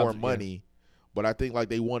that's a made good more observation. money. But I think like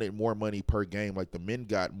they wanted more money per game. Like the men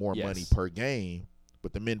got more Yes. money per game,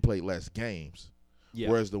 but the men played less games. Yeah,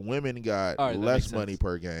 Whereas the women got All right, that less makes money sense.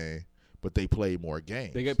 per game, but they played more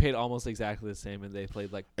games. they get paid almost exactly the same, and they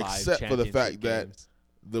played like 5 Except for the championship fact that games.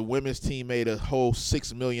 the women's team made a whole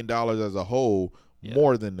 $6 million as a whole, Yeah.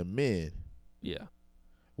 more than the men Yeah,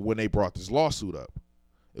 when they brought this lawsuit up.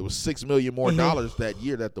 It was $6 million more dollars that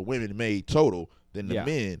year that the women made total than the Yeah.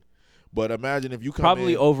 men. But imagine if you come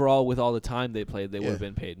probably in, overall with all the time they played, they would Yeah. have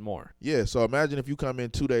been paid more. yeah. So imagine if you come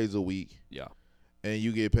in 2 days a week Yeah, and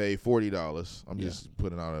you get paid $40. I'm Yeah. just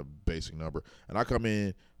putting out a basic number, and I come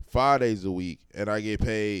in 5 days a week and I get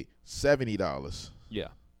paid $70. yeah.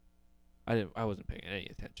 I wasn't paying any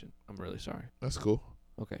attention. I'm really sorry. That's cool.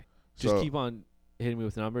 Okay, just So- keep on hitting me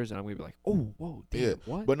with numbers, and I'm gonna be like, oh, whoa, damn, Yeah,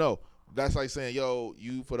 what? But no, that's like saying, yo,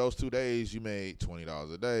 you for those 2 days you made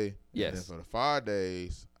 $20 a day. Yes. And then for the 5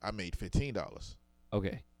 days I made $15.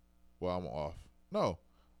 Okay, Well, I'm off. No,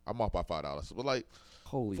 I'm off by $5. But like,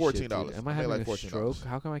 holy $14. shit, dude. Am I I made having like a $14. stroke?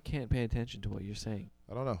 How come I can't pay attention to what you're saying?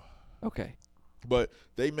 I don't know. Okay, But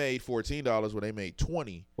they made $14 when they made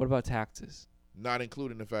 20, what about taxes? not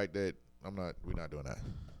including the fact that we're not doing that.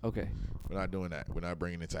 Okay, We're not doing that. We're not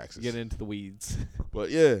bringing in taxes. get into the weeds. But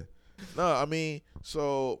yeah, no, I mean,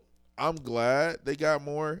 so I'm glad they got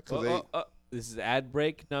more because This is ad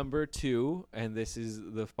break number 2, and this is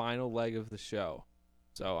the final leg of the show.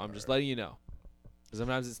 So I'm just letting you know.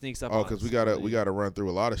 Sometimes it sneaks up. because we gotta run through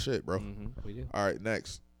a lot of shit, bro. We do. All right,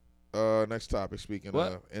 next topic. Speaking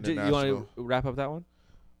What? of You international, want to wrap up that one?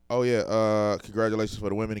 oh yeah, congratulations for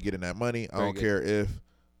the women getting that money. I Very don't good. care if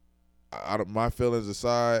I don't, my feelings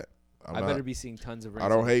aside. I better be seeing tons of rings I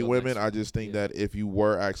don't on the hate field women. next I week. just think Yeah. that if you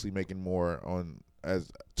were actually making more on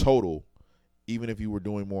as total, even if you were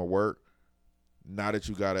doing more work, now that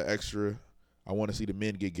you got an extra, I want to see the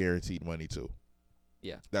men get guaranteed money too.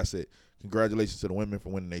 Yeah. That's it. Congratulations to the women for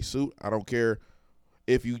winning their suit. I don't care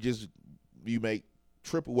if you make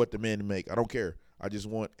triple what the men make. I don't care. I just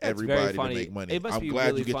want That's very everybody to funny. make money. It must I'm be glad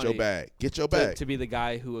really you get your funny bag. Get your bag. to be the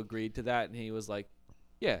guy who agreed to that, and he was like,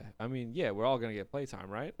 "Yeah, I mean, yeah, we're all gonna get playtime,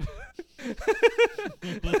 right?"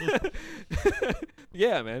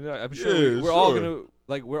 Yeah, man. I'm sure Yeah, we're all sure.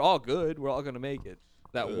 gonna we're all good. We're all gonna make it.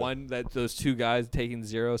 Those 2 guys taking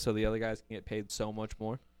 0, so the other guys can get paid so much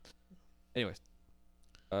more. Anyways,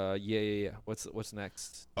 yeah. What's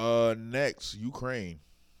next? Next, Ukraine,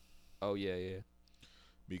 Oh yeah.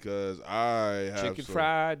 because I have Chicken some,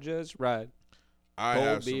 fried just right. I cold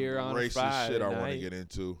have some beer on a racist Friday shit I want to night. get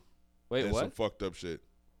into. Wait, and what? some fucked up shit.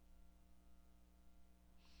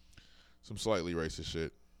 Some slightly racist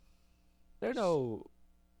shit.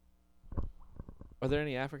 Are there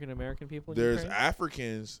any African American people in There's Ukraine?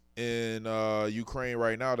 Africans in Ukraine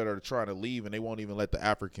right now that are trying to leave, and they won't even let the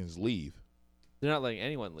Africans leave. They're not letting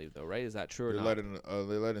anyone leave, though, right? Is that true or They're not?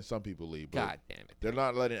 letting some people leave. But God damn it. they're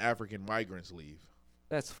not letting African migrants leave.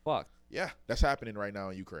 That's fucked. Yeah, that's happening right now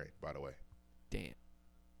in Ukraine, by the way. Damn.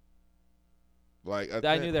 Like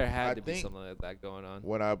I knew there had I to be think something like that going on.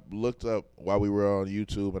 when I looked up while we were on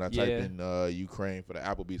YouTube and I typed Yeah. in Ukraine for the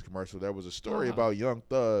Applebee's commercial, there was a story Uh-huh. about Young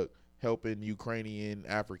Thug helping Ukrainian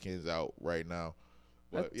Africans out right now.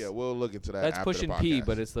 But That's- yeah, we'll look into that. That's after pushing the P, podcast.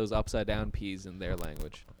 but it's those upside down P's in their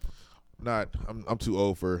language. I'm too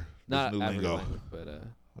old for Not this new African lingo. language, but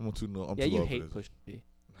I'm too yeah, too you old for hate this. pushing P.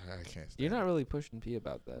 I can't stand You're not it. really pushing P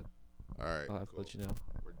about that. All right, I'll have to cool. let you know.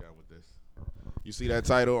 We're done with this. You see that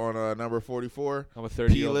title on number 44? I'm a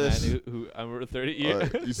 30-year-old man P-list. who I'm a 30 year.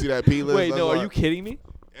 You see that P list? Wait, no, are you kidding me?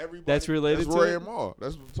 Everybody, That's related that's to Roy it? and Maul.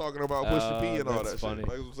 That's talking about Pusha P and all that's that funny. shit.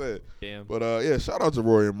 Like I said. Damn. But yeah, shout out to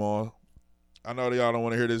Roy and Maul. I know that y'all don't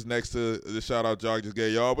want to hear this next to the shout out y'all just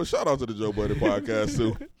gave y'all, but shout out to the Joe Budden podcast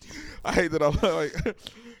too. I hate that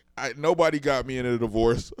nobody got me in a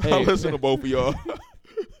divorce. I Hey. listen to both of y'all.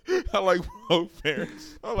 I like both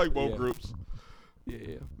parents. I like both Yeah. groups.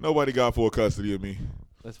 Yeah. Nobody got full custody of me.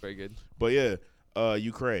 That's very good. But yeah,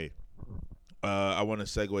 Ukraine. I want to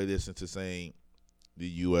segue this into saying the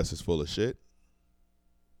U.S. is full of shit.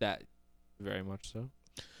 That very much so.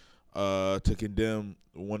 To condemn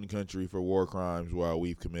one country for war crimes while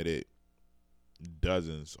we've committed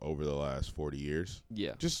dozens over the last 40 years.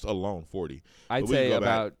 Yeah. Just alone 40. I'd But we can say go back.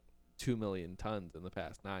 about 2 million tons in the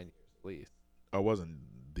past 9 years at least. I wasn't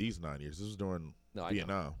these 9 years. This was during No, I know.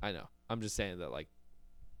 Vietnam. I know. I'm just saying that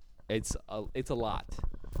It's a lot.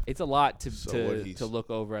 It's a lot to look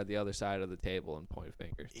over at the other side of the table and point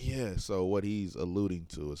fingers. Yeah. So what he's alluding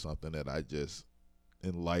to is something that I just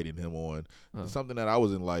enlightened him on. Something that I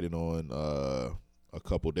was enlightened on a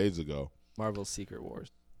couple days ago. Marvel's Secret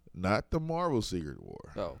Wars. Not the Marvel Secret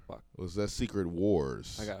War. Oh fuck. Was that Secret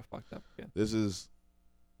Wars? I got it fucked up again. This is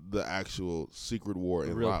the actual Secret War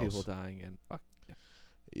in real Laos. People dying and fuck.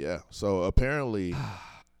 Yeah. So apparently,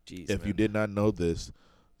 Jeez, if you did not know this,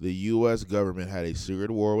 the U.S. government had a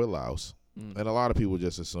secret war with Laos, and a lot of people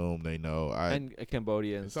just assume they know. And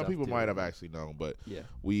Cambodia and some stuff people too. might have actually known, but yeah,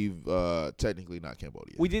 we've technically not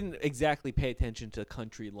Cambodia. We didn't exactly pay attention to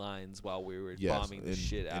country lines while we were bombing the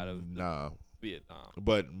shit out of Vietnam.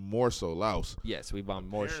 But more so Laos. Yes, we bombed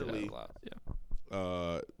more shit out of Laos.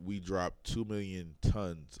 Yeah. We dropped 2 million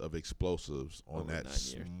tons of explosives on Over that 9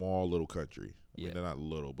 years. small little country. I mean, they're not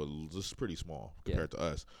little, but just pretty small compared to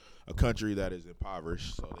us. A country that is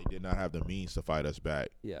impoverished, so they did not have the means to fight us back.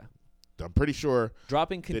 Yeah. I'm pretty sure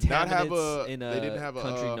dropping contaminants in a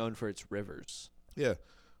country known for its rivers. Yeah.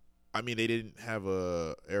 I mean, they didn't have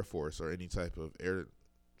a Air Force or any type of air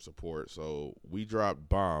support, so we dropped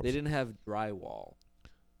bombs. They didn't have drywall.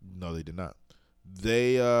 No, they did not.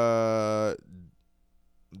 They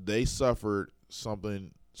suffered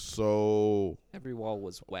something so every wall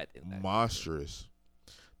was wet in that monstrous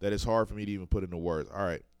that it's hard for me to even put into words. All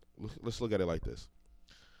right, let's look at it like this.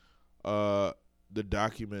 The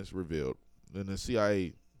documents revealed, and the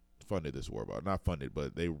CIA funded this war, not funded,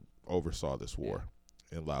 but they oversaw this war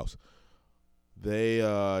in Laos. They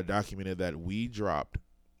documented that we dropped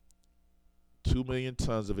 2 million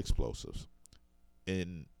tons of explosives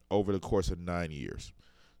over the course of 9 years.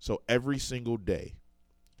 So every single day,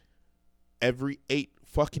 every 8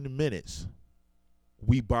 fucking minutes,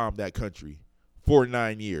 we bombed that country for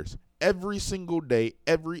 9 years. Every single day,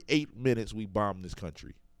 every 8 minutes, we bombed this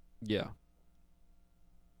country. Yeah.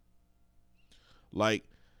 Like,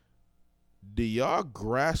 do y'all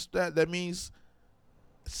grasp that? That means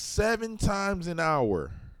 7 times an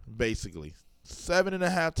hour, basically.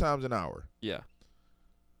 7.5 times an hour. Yeah.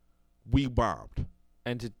 We bombed.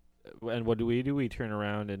 And what do? We turn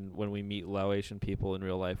around and when we meet Laotian people in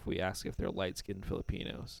real life, we ask if they're light-skinned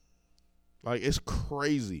Filipinos. Like, it's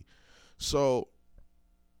crazy. So,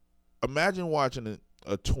 imagine watching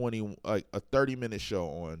a 30-minute show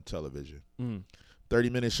on television.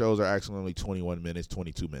 30-minute shows are actually only 21 minutes,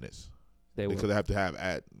 22 minutes. Because they have to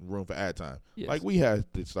have room for ad time. Yes. Like we have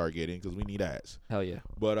to start getting because we need ads. Hell yeah.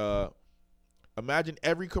 But imagine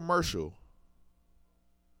every commercial.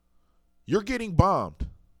 You're getting bombed.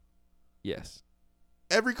 Yes.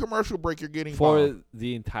 Every commercial break, you're getting for bombed.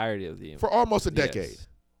 the entirety of the for almost a decade. Yes.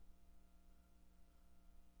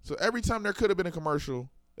 So every time there could have been a commercial,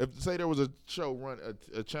 if say there was a show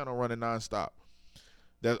a channel running nonstop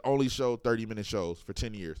that only showed 30-minute shows for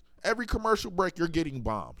 10 years, every commercial break you're getting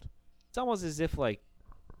bombed. It's almost as if like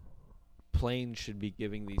planes should be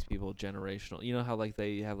giving these people generational. You know how like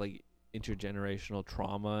they have like intergenerational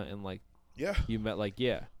trauma and like you met like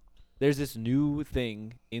there's this new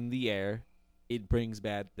thing in the air. It brings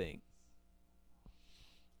bad things.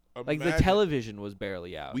 Like the television was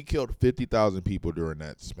barely out. We killed 50,000 people during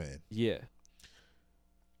that span. Yeah.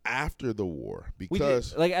 After the war,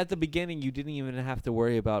 because like at the beginning, you didn't even have to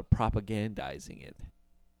worry about propagandizing it.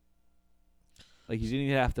 Like you didn't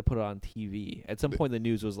even have to put it on TV. At some point, the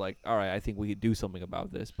news was like, "All right, I think we could do something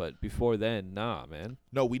about this." But before then, nah, man.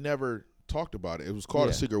 No, we never talked about it. It was called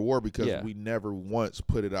a secret war because we never once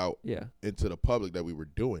put it out into the public that we were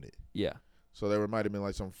doing it. Yeah. So there might have been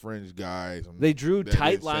like some fringe guys. They drew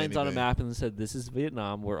tight lines on a map and said, "This is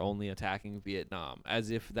Vietnam. We're only attacking Vietnam," as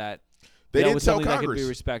if that. They didn't was tell something Congress. That could be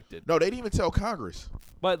respected. No, they didn't even tell Congress.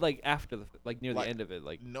 But like after near the end of it,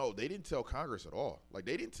 like no, they didn't tell Congress at all. Like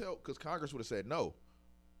they didn't tell because Congress would have said no.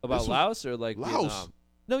 About Laos or like Laos. Vietnam?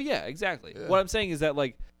 No, yeah, exactly. Yeah. What I'm saying is that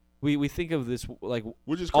like we think of this like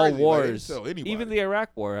which is all crazy. wars, like, even the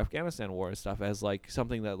Iraq War, Afghanistan War, and stuff as like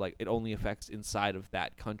something that like it only affects inside of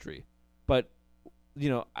that country. But you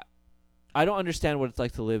know, I don't understand what it's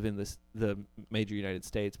like to live in the major United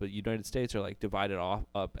States, but United States are like divided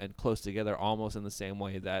up and close together almost in the same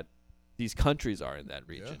way that these countries are in that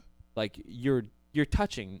region. Yeah. Like you're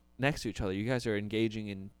touching next to each other. You guys are engaging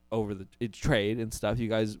in trade and stuff. You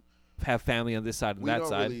guys have family on this side and that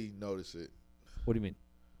side. We don't really notice it. What do you mean?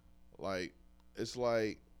 Like it's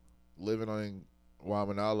like living on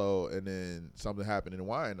Waimanalo and then something happened in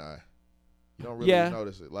Waianae. You don't really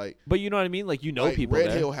notice it, like. But you know what I mean, like like people.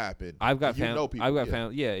 Red there. Hill happened. I've got family. You know people. I've got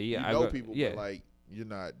family. Yeah. You know people, but like you're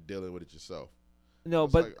not dealing with it yourself. No,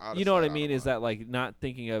 but like you know what I mean is that like not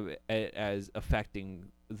thinking of it as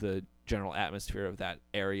affecting the general atmosphere of that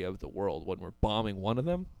area of the world when we're bombing one of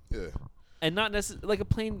them. Yeah. And not necessarily, like, a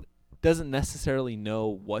plane doesn't necessarily know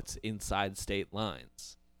what's inside state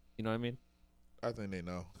lines. You know what I mean? I think they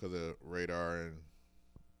know because of radar, and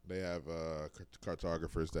they have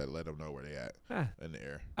cartographers that let them know where they at in the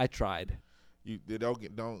air. I tried. They don't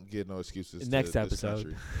get no excuses. Next to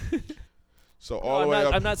episode. This so all the way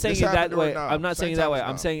up. I'm not saying it that way. Right, I'm not saying it that way.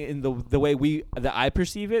 I'm saying in the way that I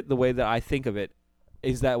perceive it, the way that I think of it,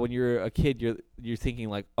 is that when you're a kid, you're thinking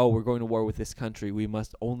like, oh, we're going to war with this country. We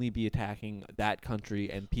must only be attacking that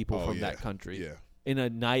country and people from that country. Yeah. In a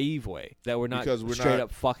naive way, that we're not straight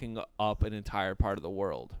up fucking up an entire part of the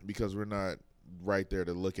world. Because we're not right there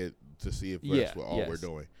to look at to see if that's what all we're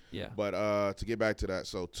doing. Yeah. But to get back to that,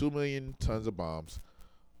 so 2 million tons of bombs,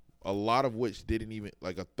 a lot of which didn't even,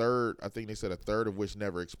 like a third, I think they said a third of which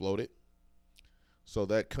never exploded. So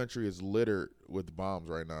that country is littered with bombs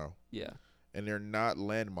right now. Yeah. And they're not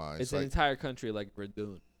landmines. It's an entire country like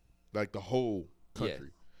Verdun. Like the whole country.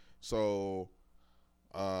 Yeah. So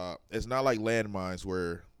it's not like landmines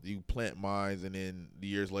where you plant mines and then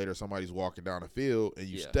years later somebody's walking down a field and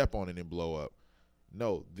you step on it and blow up.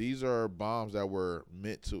 No, these are bombs that were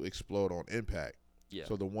meant to explode on impact. Yeah.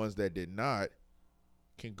 So the ones that did not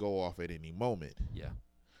can go off at any moment. Yeah.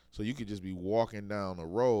 So you could just be walking down the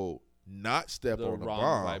road, not step on the wrong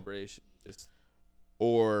bomb. Vibration.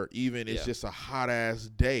 Or even it's just a hot ass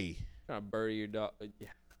day. Trying to bury your dog. Yeah.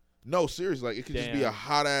 No, seriously, like it could just be a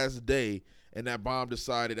hot ass day, and that bomb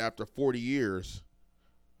decided after 40 years,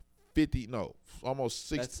 almost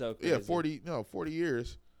 60. That's so crazy. Yeah, 40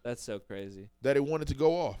 years. That's so crazy. That it wanted to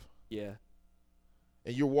go off. Yeah.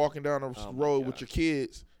 And you're walking down the road with your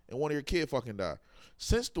kids, and one of your kids fucking died.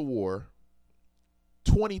 Since the war,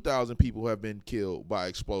 20,000 people have been killed by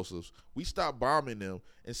explosives. We stopped bombing them,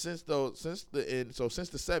 and since the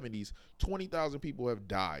 70s, 20,000 people have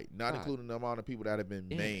died, not including the amount of people that have been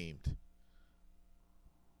maimed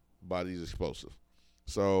by these explosives.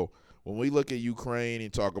 So when we look at Ukraine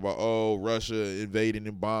and talk about Russia invading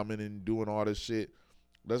and bombing and doing all this shit,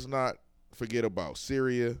 let's not forget about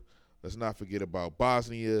Syria. Let's not forget about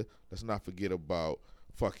Bosnia. Let's not forget about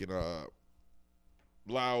fucking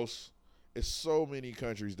Laos. It's so many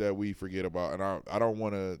countries that we forget about, and I don't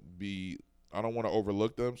want to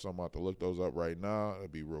overlook them, so I'm about to look those up right now. It'll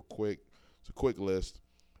be real quick. It's a quick list.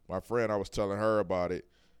 My friend, I was telling her about it,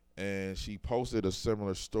 and she posted a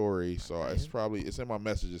similar story, so it's in my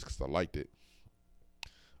messages because I liked it.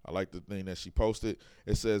 I like the thing that she posted.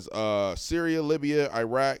 It says Syria, Libya,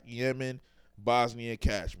 Iraq, Yemen, Bosnia,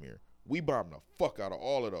 Kashmir. We bombed the fuck out of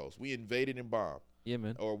all of those. We invaded and bombed. Yeah,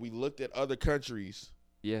 man. Or we looked at other countries.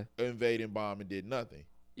 Yeah. Invade and bomb and did nothing.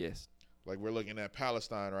 Yes. Like we're looking at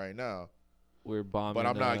Palestine right now. We're bombing. But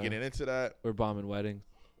I'm not getting into that. We're bombing weddings.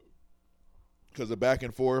 Because the back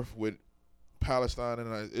and forth with Palestine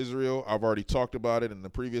and Israel, I've already talked about it in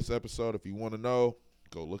the previous episode. If you want to know,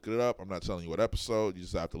 go look it up. I'm not telling you what episode. You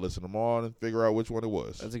just have to listen to them on and figure out which one it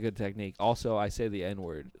was. That's a good technique. Also, I say the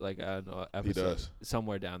N-word like episode he does.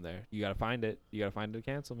 Somewhere down there. You got to find it. You got to find it to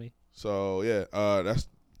cancel me. So, yeah,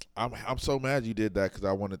 I'm so mad you did that because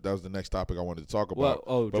that was the next topic I wanted to talk about.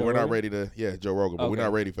 Well, but Joe we're not Rogan? ready to, Joe Rogan, but we're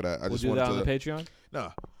not ready for that. We'll do that on the Patreon?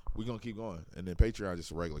 Nah, we're going to keep going. And then Patreon is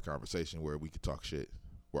just a regular conversation where we could talk shit.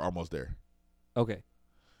 We're almost there. Okay.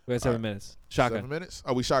 We got 7 minutes. Shotgun. 7 minutes?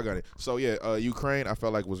 Oh, we shotgun it. So, yeah, Ukraine, I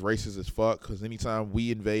felt like was racist as fuck because anytime we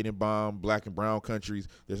invade and bomb black and brown countries,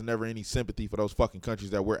 there's never any sympathy for those fucking countries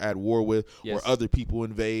that we're at war with or other people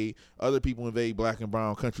invade. Other people invade black and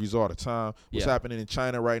brown countries all the time. What's happening in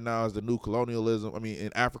China right now is the new colonialism. I mean,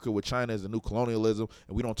 in Africa with China is the new colonialism,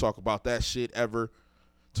 and we don't talk about that shit ever.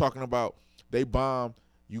 Talking about they bombed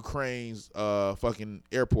Ukraine's fucking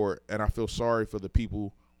airport, and I feel sorry for the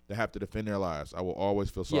people that have to defend their lives. I will always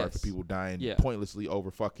feel sorry for people dying pointlessly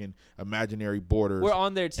over fucking imaginary borders. We're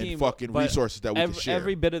on their team. And fucking resources that we can share.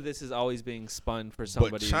 Every bit of this is always being spun for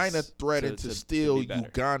somebody. But China threatened to steal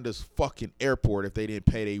Uganda's fucking airport if they didn't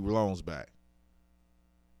pay their loans back.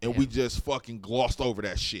 And we just fucking glossed over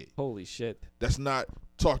that shit. Holy shit. That's not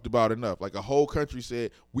talked about enough. Like a whole country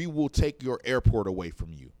said, we will take your airport away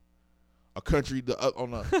from you. A country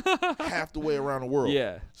on half the way around the world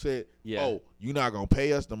said, oh, you're not going to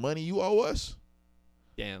pay us the money you owe us?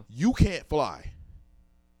 Damn. You can't fly.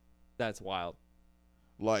 That's wild.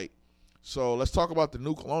 Like, so let's talk about the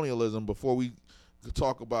new colonialism before we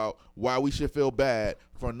talk about why we should feel bad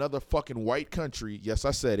for another fucking white country. Yes,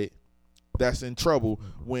 I said it. That's in trouble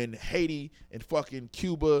when Haiti and fucking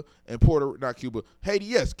Cuba and Haiti,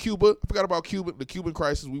 yes, Cuba. I forgot about Cuba. The Cuban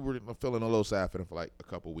crisis, we were feeling a little sad for them for like a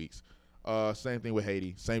couple weeks. Same thing with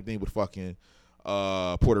Haiti. Same thing with fucking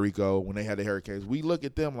Puerto Rico, when they had the hurricanes, we look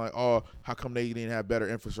at them like, oh, how come they didn't have better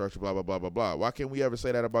infrastructure, blah, blah, blah, blah, blah. Why can't we ever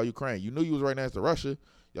say that about Ukraine? You knew you was right next to Russia.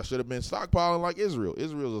 Y'all should have been stockpiling like Israel.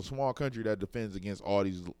 Israel's a small country that defends against all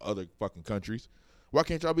these other fucking countries. Why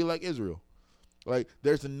can't y'all be like Israel? Like,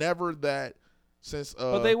 there's never that since.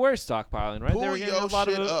 But they were stockpiling, right? They were getting a lot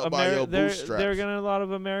of they're getting a lot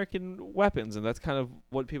of American weapons, and that's kind of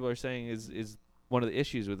what people are saying is one of the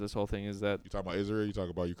issues with this whole thing is that you talking about Israel, you talking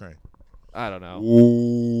about Ukraine. I don't know.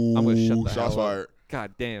 Ooh, I'm gonna shut the shots hell fired. up.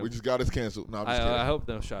 God damn. We just got us canceled. No, I'm just kidding. I hope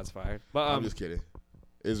no shots fired. But I'm just kidding.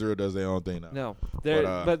 Israel does their own thing now. No,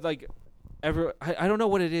 but like, I don't know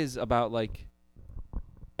what it is about like.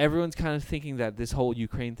 Everyone's kind of thinking that this whole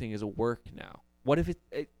Ukraine thing is a work now. What if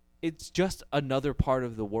it's just another part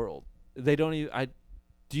of the world? They don't even.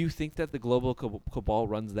 Do you think that the global cabal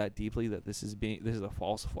runs that deeply that this is a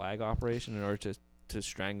false flag operation in order to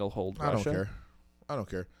stranglehold Russia? I don't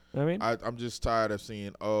care. I mean, I'm just tired of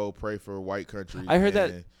seeing pray for white countries. I heard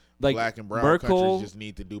that like black and brown Merkel, countries just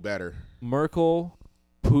need to do better. Merkel,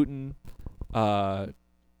 Putin,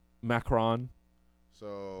 Macron.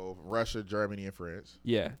 So Russia, Germany, and France.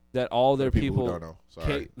 Yeah, that all their people who don't know.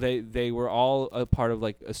 Sorry. They were all a part of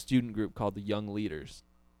like a student group called the Young Leaders.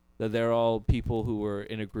 That they're all people who were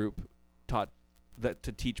in a group taught that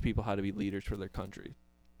to teach people how to be leaders for their country.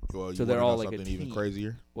 Well, so they're all like something a team. Even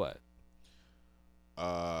crazier. What?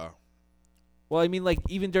 Well, I mean, like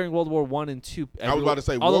even during World War I and II, I was about to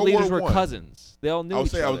say all World the leaders War were cousins. They all knew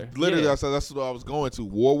each other. That's what I was going to.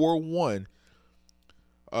 World War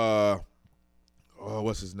I.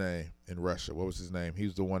 What's his name in Russia? What was his name? He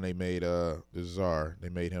was the one they made the Tsar. They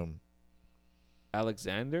made him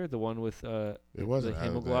Alexander, the one with it wasn't the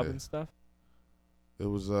hemoglobin Alexander. stuff. It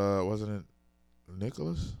was wasn't it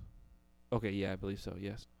Nicholas? Okay, yeah, I believe so.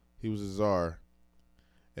 Yes, he was a Tsar,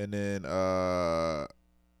 and then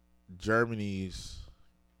Germany's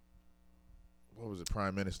what was it?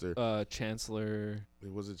 Prime Minister. Chancellor.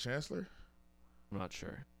 Was it Chancellor? I'm not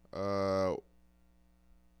sure.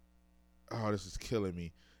 This is killing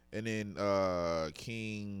me. And then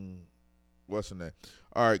King, what's his name?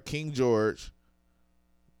 All right, King George,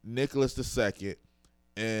 Nicholas II,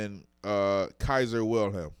 and Kaiser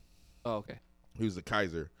Wilhelm. Oh, okay. He was the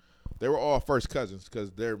Kaiser. They were all first cousins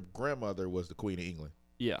because their grandmother was the Queen of England.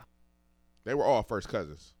 Yeah. They were all first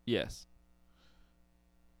cousins. Yes.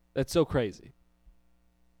 That's so crazy.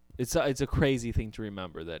 It's a crazy thing to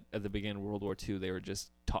remember that at the beginning of World War II, they were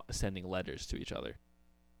just sending letters to each other.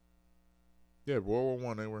 Yeah, World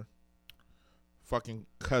War I, they were fucking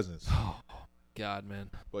cousins. Oh, God,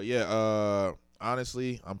 man. But yeah,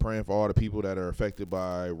 honestly, I'm praying for all the people that are affected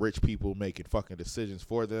by rich people making fucking decisions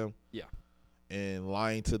for them. Yeah. And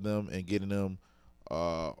lying to them and getting them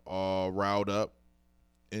all riled up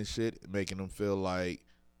and shit, making them feel like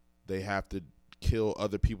they have to kill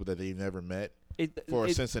other people that they've never met for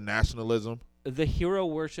a sense of nationalism. The hero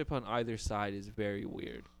worship on either side is very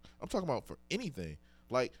weird. I'm talking about for anything.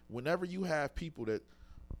 Like, whenever you have people that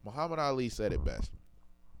Muhammad Ali said it best.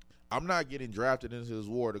 I'm not getting drafted into this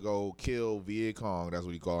war to go kill Viet Cong. That's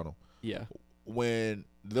what he called him. Yeah. When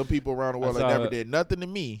the people around the world never did nothing to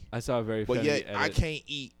me. I saw a very but yet edit. I can't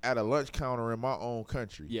eat at a lunch counter in my own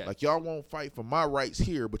country. Yeah. Like, y'all won't fight for my rights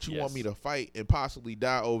here, but you want me to fight and possibly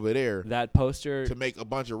die over there. That poster to make a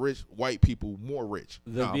bunch of rich white people more rich.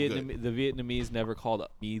 The Vietnamese never called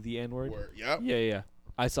me the N-word. Yep. Yeah.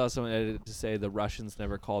 I saw someone edit to say the Russians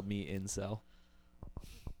never called me incel.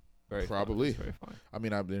 Probably. Very funny. I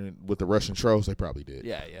mean, I've been with the Russian trolls. They probably did.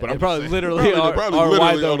 Yeah. But they I'm probably saying, literally are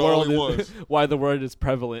why the word is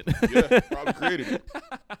prevalent. Yeah, probably created it.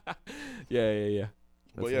 Yeah.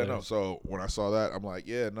 But yeah, no. So when I saw that, I'm like,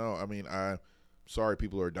 yeah, no. I mean, I'm sorry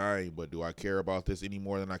people are dying, but do I care about this any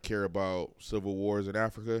more than I care about civil wars in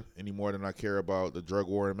Africa? Any more than I care about the drug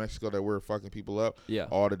war in Mexico that we're fucking people up? Yeah.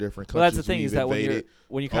 All the different countries. Well, that's the thing is that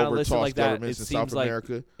when you kind of listen like that, it seems like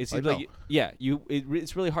America, it seems like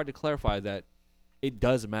it's really hard to clarify that it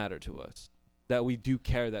does matter to us. That we do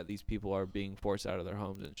care that these people are being forced out of their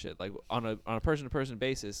homes and shit, like on a person to person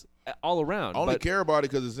basis, all around. I only care about it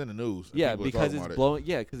because it's in the news. Yeah, because it's blowing.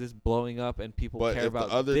 Yeah, because it's blowing up and people care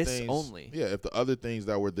about this only. Yeah, if the other things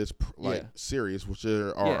that were this serious, which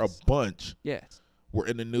are a bunch, were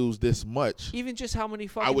in the news this much. Even just how many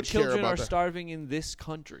fucking children are starving in this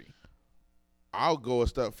country. I'll go a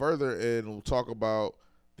step further and we'll talk about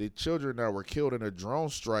the children that were killed in a drone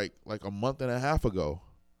strike like a month and a half ago.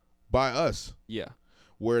 By us. Yeah.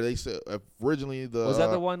 Where they said originally was that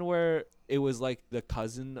the one where it was like the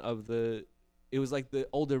cousin of it was like the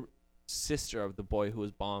older sister of the boy who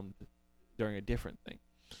was bombed during a different thing?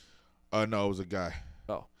 No, it was a guy.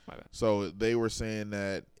 Oh. My bad. So they were saying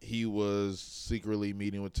that he was secretly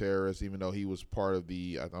meeting with terrorists, even though he was part of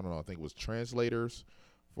the, I don't know, I think it was translators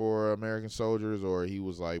for American soldiers, or he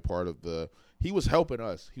was like part of he was helping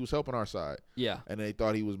us. He was helping our side. Yeah. And they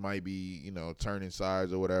thought he might be, turning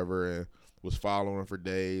sides or whatever, and was following for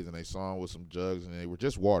days, and they saw him with some jugs, and they were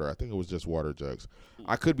just water. I think it was just water jugs.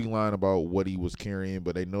 I could be lying about what he was carrying,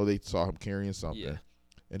 but they know they saw him carrying something. Yeah.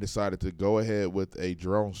 And decided to go ahead with a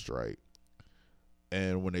drone strike.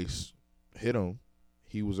 And when they hit him,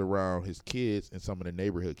 he was around his kids and some of the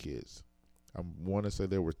neighborhood kids. I want to say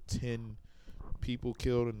there were 10 people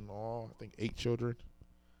killed in all. I think 8 children.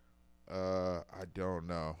 I don't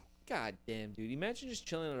know. God damn, dude. Imagine just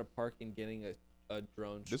chilling in a park and getting a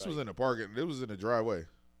drone strike. This was in a park. This was in a driveway.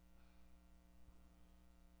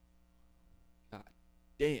 God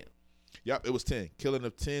damn. Yep, it was 10. Killing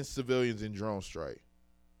of 10 civilians in drone strike.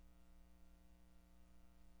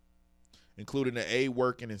 Including an aid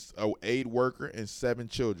worker and 7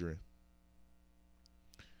 children.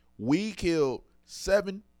 We killed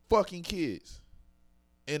 7 fucking kids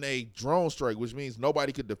in a drone strike, which means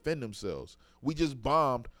nobody could defend themselves. We just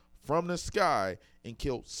bombed from the sky and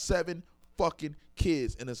killed 7 fucking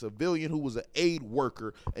kids and a civilian who was an aid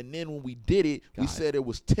worker. And then when we did it, we said it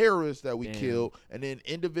was terrorists that we killed. And then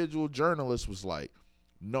individual journalists was like,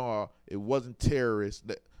 nah, it wasn't terrorists.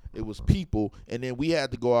 It was people. And then we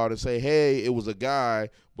had to go out and say, hey, it was a guy,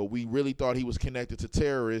 but we really thought he was connected to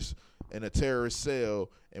terrorists in a terrorist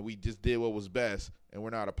cell, and we just did what was best, and we're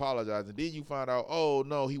not apologizing. Then you find out, oh,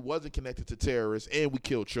 no, he wasn't connected to terrorists, and we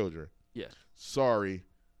killed children. Yeah. Sorry.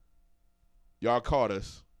 Y'all caught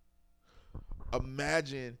us.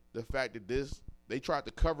 Imagine the fact that they tried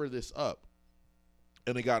to cover this up,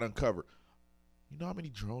 and they got uncovered. You know how many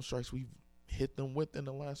drone strikes we've hit them with in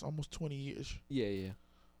the last almost 20 years? Yeah.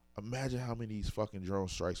 Imagine how many of these fucking drone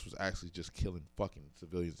strikes was actually just killing fucking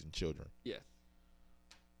civilians and children. Yeah.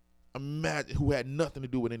 Imagine who had nothing to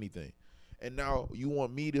do with anything. And now you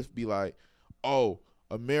want me to be like, oh,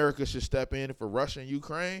 America should step in for Russia and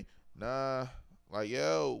Ukraine? Nah. Like,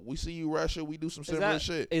 yo, we see you, Russia. We do some similar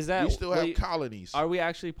shit. We still have colonies. Are we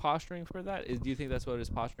actually posturing for that? Do you think that's what it is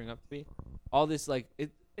posturing up to be? All this, like,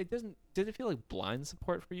 it doesn't. Did it feel like blind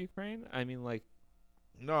support for Ukraine? I mean, like.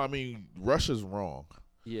 No, I mean, Russia's wrong.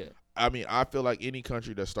 Yeah. I mean, I feel like any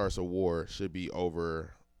country that starts a war should be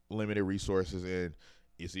over limited resources, and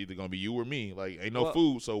it's either gonna be you or me. Like, ain't no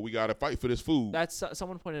food, so we gotta fight for this food. That's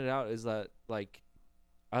someone pointed out is that, like,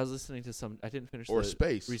 I was listening to I didn't finish the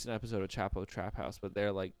space. recent episode of Chapo Trap House, but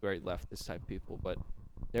they're like very leftist type people. But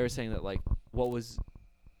they were saying that, like, what was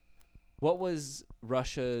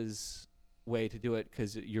Russia's way to do it?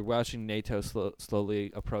 Because you're watching NATO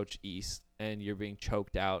slowly approach east, and you're being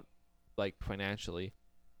choked out, like, financially.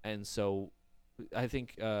 And so I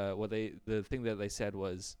think the thing that they said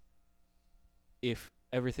was, if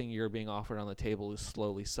everything you're being offered on the table is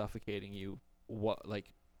slowly suffocating you,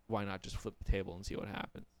 why not just flip the table and see what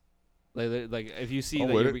happens? Like if you see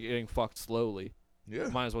that you're getting fucked slowly,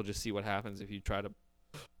 might as well just see what happens if you try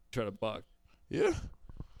to buck. Yeah.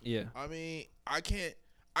 Yeah. I mean, I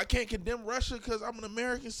can't condemn Russia because I'm an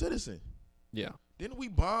American citizen. Yeah. Didn't we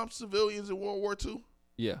bomb civilians in World War II?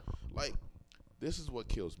 Yeah. Like, this is what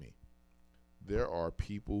kills me. There are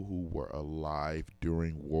people who were alive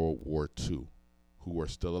during World War II who are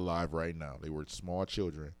still alive right now. They were small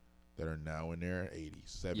children that are now in their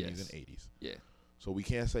 80s, 70s, and 80s. Yeah. So we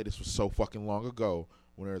can't say this was so fucking long ago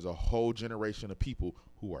when there's a whole generation of people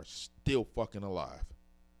who are still fucking alive.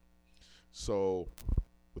 So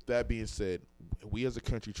with that being said, we as a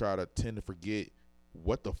country tend to forget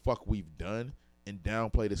what the fuck we've done and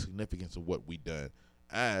downplay the significance of what we've done.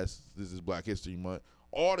 As this is Black History Month,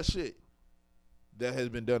 all the shit that has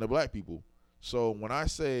been done to black people. So when I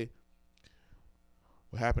say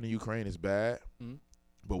what happened in Ukraine is bad,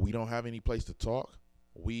 but we don't have any place to talk,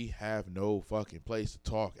 we have no fucking place to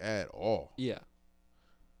talk at all. Yeah.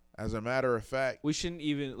 As a matter of fact, we shouldn't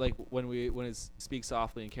even, like, when it Speak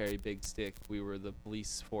Softly and Carry Big Stick, we were the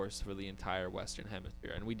police force for the entire Western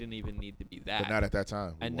Hemisphere, and we didn't even need to be that. But not at that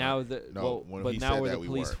time. And now we're the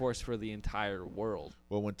police force for the entire world.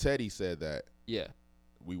 Well, when Teddy said that,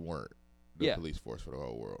 we weren't the police force for the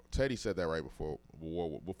whole world. Teddy said that right before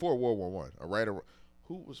World War One. A writer,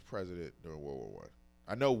 who was president during World War One?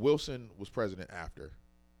 I know Wilson was president after.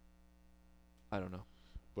 I don't know.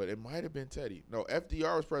 But it might have been Teddy. No,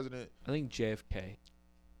 FDR was president. I think JFK.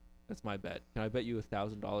 That's my bet. Can I bet you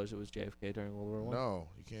 $1,000 it was JFK during World War I? No,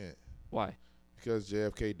 you can't. Why? Because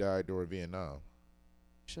JFK died during Vietnam.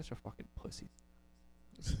 You're such a fucking pussy.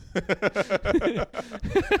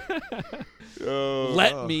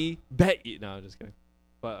 Let me bet you. No, I'm just kidding.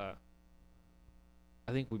 But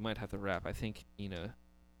I think we might have to wrap. I think Ina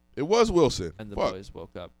It was Wilson. and the Fuck. boys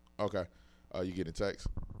woke up. Okay. You getting a text?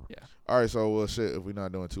 Yeah. All right. So well, shit. If we're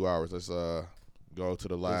not doing 2 hours, let's go to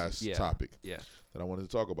the last topic Yeah. that I wanted to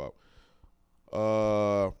talk about.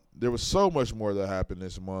 There was so much more that happened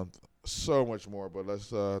this month. So much more, but let's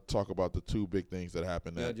talk about the 2 big things that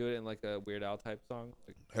happened. You That want to do it in like a Weird Al type song?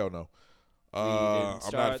 Like, hell no. we I'm didn't not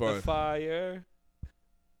start fun. the fire.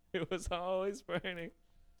 It was always burning.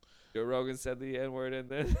 Joe Rogan said the N-word and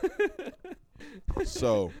then.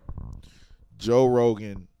 So, Joe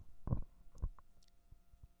Rogan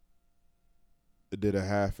did a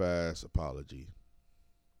half-ass apology.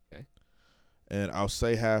 Okay. And I'll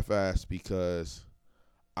say half-ass because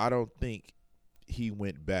I don't think he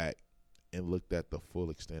went back and looked at the full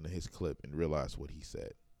extent of his clip and realized what he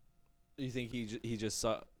said. You think he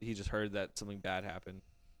just heard that something bad happened?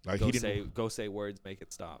 Like Go say words, make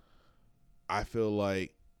it stop. I feel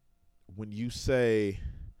like when you say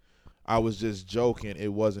I was just joking,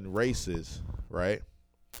 it wasn't racist, right?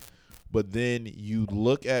 But then you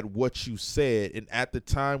look at what you said, and at the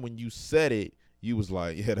time when you said it, you was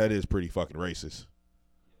like, yeah, that is pretty fucking racist.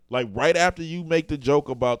 Like right after you make the joke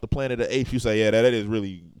about the Planet of the Apes, you say, yeah, that is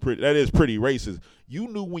pretty racist. You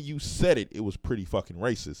knew when you said it, it was pretty fucking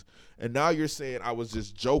racist. And now you're saying I was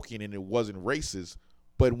just joking and it wasn't racist.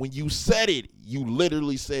 But when you said it, you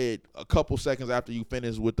literally said a couple seconds after you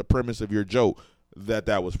finished with the premise of your joke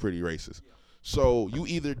that was pretty racist. So you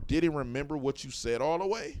either didn't remember what you said all the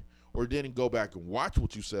way or didn't go back and watch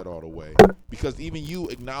what you said all the way. Because even you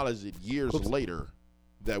acknowledged it years later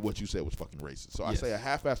that what you said was fucking racist. So I say a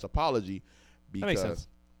half-assed apology because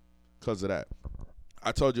of that.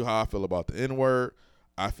 I told you how I feel about the N-word.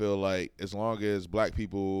 I feel like as long as black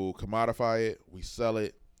people commodify it, we sell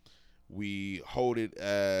it, we hold it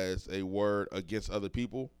as a word against other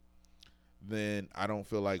people, then I don't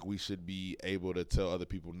feel like we should be able to tell other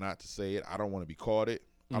people not to say it. I don't want to be called it.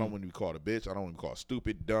 I don't want to be called a bitch. I don't want to be called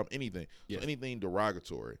stupid, dumb, anything. Yes. So anything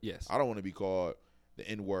derogatory. Yes. I don't want to be called the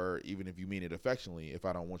N-word, even if you mean it affectionately, if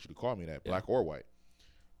I don't want you to call me that, black or white.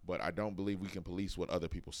 But I don't believe we can police what other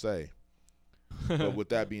people say. But with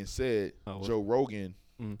that being said, Joe Rogan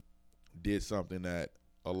did something that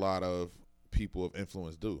a lot of people of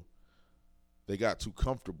influence do. They got too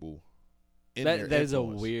comfortable in their influence. That is a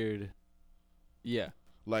weird. Yeah.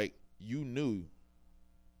 Like, you knew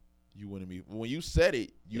you wouldn't be. When you said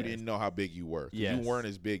it, you didn't know how big you were. You weren't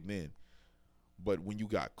as big then. But when you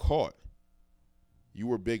got caught, you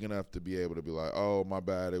were big enough to be able to be like, oh, my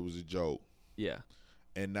bad, it was a joke. Yeah.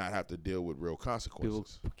 And not have to deal with real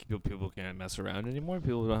consequences. People can't mess around anymore.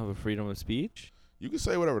 People don't have a freedom of speech. You can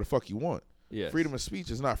say whatever the fuck you want. Yes. Freedom of speech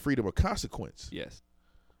is not freedom of consequence. Yes.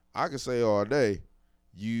 I can say all day,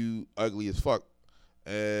 you ugly as fuck,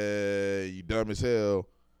 you dumb as hell,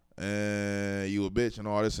 and you a bitch and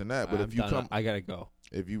all this and that. But if you done. I gotta go.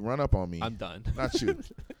 If you run up on me, I'm done. Not you.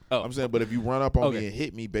 I'm saying, but if you run up on me and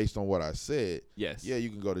hit me based on what I said, yeah, you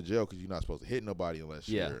can go to jail because you're not supposed to hit nobody unless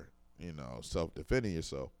you're, self-defending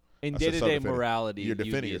yourself. In day-to-day morality, you're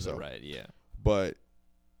defending yourself, right? Yeah. But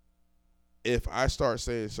if I start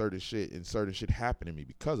saying certain shit and certain shit happen to me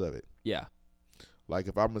because of it, like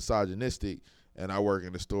if I'm misogynistic and I work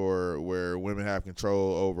in a store where women have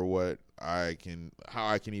control over how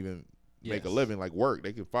I can even make a living, like work,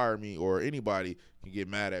 they can fire me, or anybody can get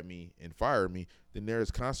mad at me and fire me, then there's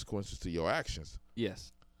consequences to your actions.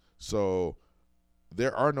 Yes. So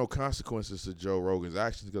there are no consequences to Joe Rogan's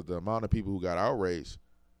actions because the amount of people who got outraged,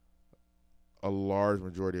 a large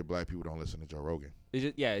majority of black people don't listen to Joe Rogan.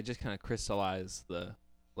 It just kind of crystallized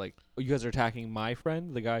you guys are attacking my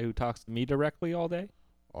friend, the guy who talks to me directly all day.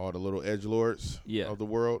 All the little edgelords of the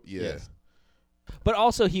world. Yeah. Yes. But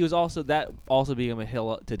also, he was also became a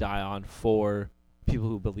hill to die on for people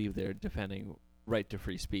who believe they're defending right to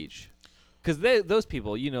free speech. Because those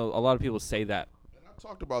people, a lot of people say that. And I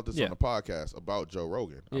talked about this on the podcast about Joe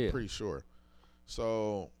Rogan. I'm pretty sure.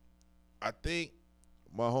 So I think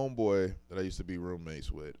my homeboy that I used to be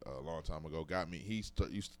roommates with a long time ago got me. He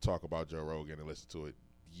used to talk about Joe Rogan and listen to it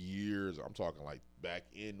years. I'm talking like back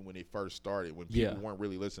in when it first started, when people weren't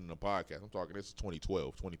really listening to podcasts. I'm talking this is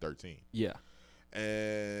 2012, 2013. Yeah.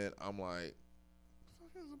 And I'm like,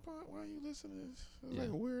 why are you listening to this? It's like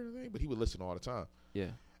a weird thing. But he would listen all the time. Yeah.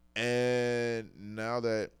 And now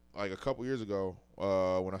that, like a couple years ago,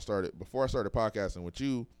 before I started podcasting with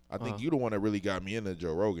you, I think you the one that really got me into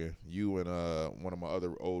Joe Rogan. You and one of my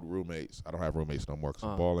other old roommates. I don't have roommates no more because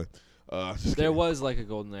I'm balling. There was like a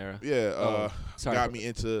golden era. Yeah. Got me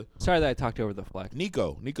into. Sorry that I talked over the flag.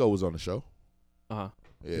 Nico was on the show. Yeah.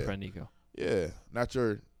 Your friend Nico. Yeah. Not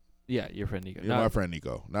your. Yeah, your friend Nico. You're my friend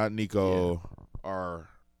Nico. Not Nico, our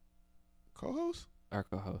co-host? our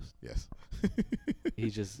co-host. Yes. He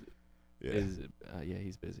just Yeah.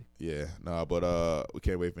 he's busy. Yeah. No, but we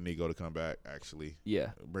can't wait for Nico to come back. Actually,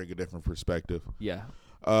 Yeah, bring a different perspective. yeah,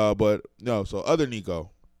 But no. So other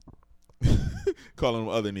Nico. Calling him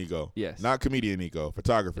other Nico. yes. Not comedian Nico.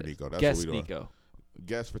 Photographer Nico. That's Guest what we doing. Nico.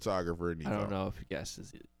 Guest photographer Nico. I don't know if guest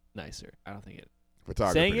is nicer. I don't think it.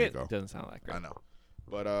 Photographer Saying Nico. it doesn't sound like great. I know.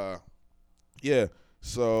 But yeah.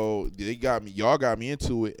 So y'all got me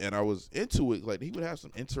into it, and I was into it. Like, he would have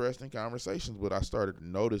some interesting conversations, but I started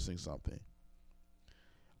noticing something.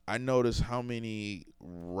 I noticed how many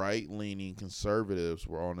right-leaning conservatives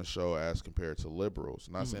were on the show as compared to liberals.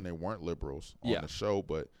 Not saying they weren't liberals on the show,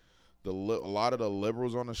 but a lot of the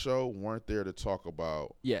liberals on the show weren't there to talk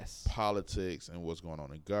about politics and what's going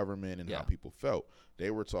on in government and how people felt. They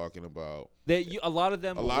were talking about a lot of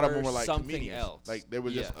them. A lot of them were like something comedians. else. Like, they were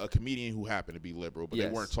just a comedian who happened to be liberal, but they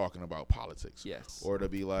weren't talking about politics. Yes. Or to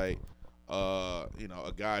be like, a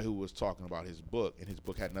guy who was talking about his book, and his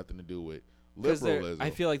book had nothing to do with liberalism. I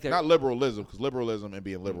feel like not liberalism, because liberalism and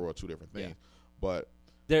being liberal are two different things. But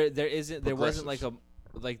there wasn't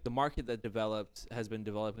like the market that developed has been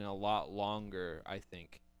developing a lot longer, I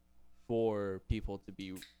think, for people to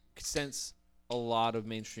be, since a lot of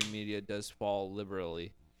mainstream media does fall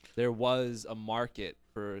liberally. There was a market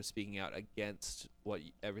for speaking out against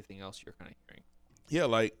everything else you're kind of hearing. Yeah,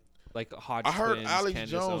 like Hodge I heard twins, Alex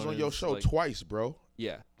Candace Jones on your Owens, show twice, bro.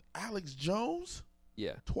 Yeah. Alex Jones?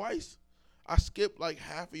 Yeah. Twice? I skipped like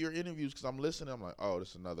half of your interviews because I'm listening. I'm like, oh,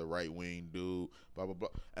 this is another right-wing dude, blah, blah, blah.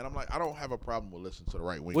 And I'm like, I don't have a problem with listening to the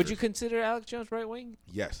right-wingers. Would you consider Alex Jones right-wing?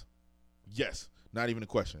 Yes. Yes. Not even a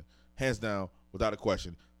question. Hands down, without a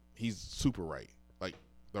question, he's super right. Like,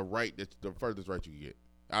 the furthest right you can get.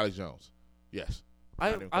 Alex Jones. Yes.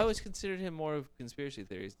 I always considered him more of conspiracy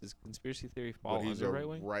theories. Does conspiracy theory fall under right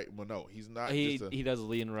wing? Well, no, he's not. He does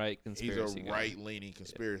lean right conspiracy. He's a right-leaning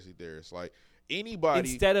conspiracy theorist. Like,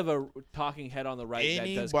 anybody, instead of a talking head on the right,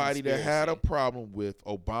 anybody that had a problem with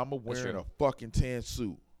Obama wearing a fucking tan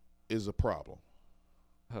suit is a problem.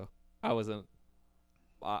 Oh, I wasn't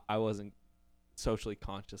socially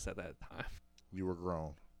conscious at that time. You were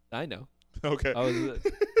grown. I know. Okay.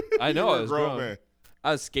 I know. I was grown. Man.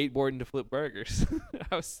 I was skateboarding to flip burgers.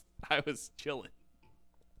 I was chilling.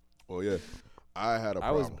 Oh yeah, I had a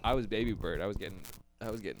problem. I was baby bird. I was getting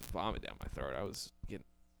vomit down my throat. I was getting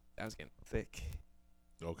thick.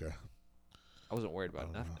 Okay. I wasn't worried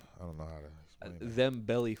about nothing. I don't know how to explain them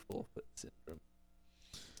belly full syndrome.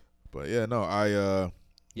 But yeah, no,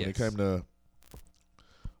 when it came to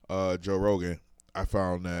Joe Rogan, I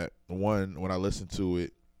found that when I listened to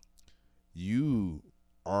it, you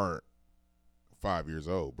aren't 5 years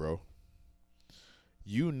old, bro.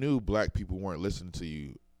 You knew black people weren't listening to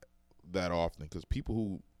you that often, because people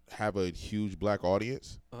who have a huge black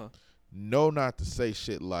audience know not to say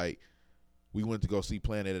shit like, we went to go see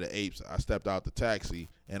Planet of the Apes. I stepped out the taxi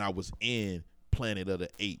and I was in Planet of the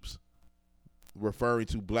Apes. Referring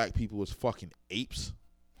to black people as fucking apes.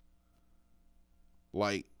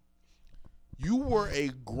 Like, you were a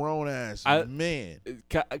grown-ass man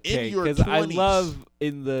in your 20s. I love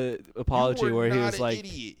in the apology where he was like,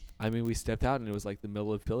 idiot. I mean, we stepped out and it was like the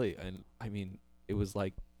middle of Philly. And, I mean, it was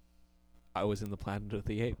like I was in the Planet of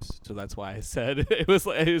the Apes. So that's why I said it was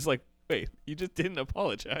like, wait, you just didn't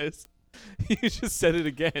apologize. You just said it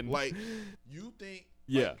again. Like, you think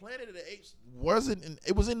Planet of the Apes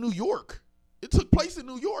it was in New York. It took place in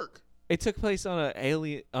New York. It took place on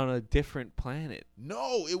a different planet.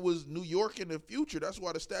 No, it was New York in the future. That's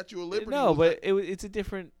why the Statue of Liberty. No, but it's a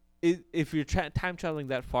different. If you're time traveling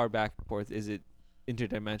that far back and forth, is it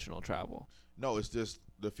interdimensional travel? No, it's just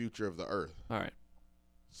the future of the Earth. All right.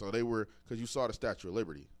 So they were, because you saw the Statue of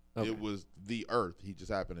Liberty. Okay. It was the Earth. He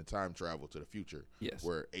just happened to time travel to the future. Yes.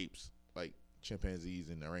 Where apes, like chimpanzees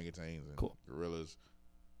and orangutans and gorillas,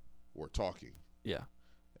 were talking. Yeah.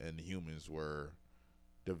 And the humans were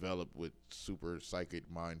developed with super psychic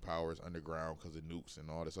mind powers underground because of nukes and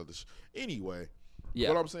all this other Anyway,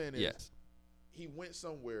 what I'm saying is, he went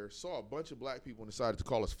somewhere, saw a bunch of black people, and decided to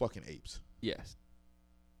call us fucking apes. Yes.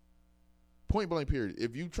 Point blank period.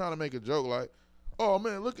 If you trying to make a joke like, oh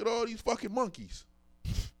man, look at all these fucking monkeys.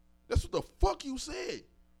 That's what the fuck you said.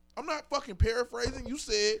 I'm not fucking paraphrasing. You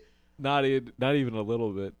said. Not even a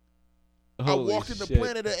little bit. Holy I walked in the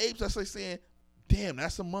Planet of the Apes. That's like saying, damn,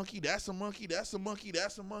 that's a monkey, that's a monkey, that's a monkey,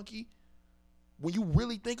 that's a monkey. When you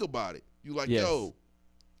really think about it, you like, yo,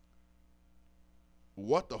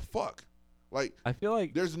 what the fuck? Like, I feel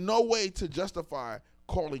like there's no way to justify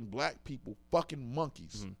calling black people fucking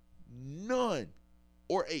monkeys. Mm-hmm. None.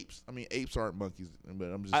 Or apes. I mean, apes aren't monkeys, but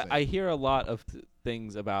I'm just saying. I hear a lot of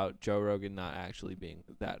things about Joe Rogan not actually being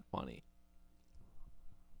that funny.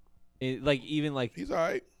 Like even like. He's all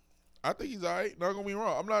right. I think he's all right. Not gonna be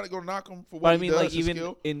wrong. I'm not gonna knock him for what But I he mean, does. like his even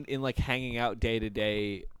skill. in like hanging out day to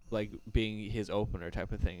day, like being his opener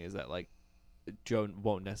type of thing, is that like Joe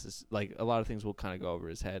won't necessarily like a lot of things will kind of go over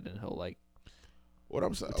his head, and he'll like. What I'll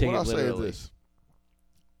take say it is literally. this.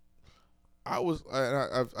 I've said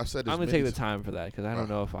this. I'm gonna many take the times. time for that because I don't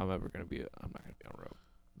know if I'm ever gonna be. I'm not gonna be on road.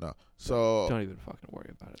 No. So Don't even fucking worry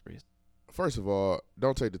about it, Reese. first of all,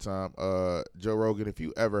 don't take the time. Joe Rogan, if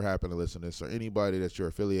you ever happen to listen to this, or anybody that you're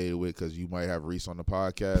affiliated with, because you might have Reese on the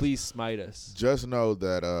podcast, Please smite us. just know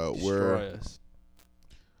that Destroy us.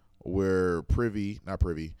 we're not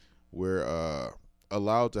privy. We're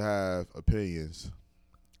allowed to have opinions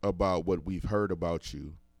about what we've heard about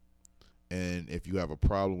you, and if you have a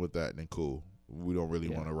problem with that, then cool. We don't really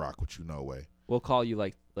Yeah. want to rock with you, no way. We'll call you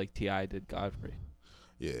like T.I. did Godfrey.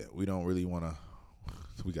 Yeah, we don't really want to.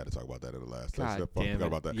 We got to talk about that in the last. God I damn forgot it.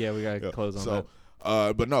 about that. Yeah, we gotta close on that.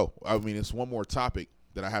 So, but no, I mean, it's one more topic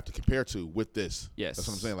that I have to compare to with this. Yes. That's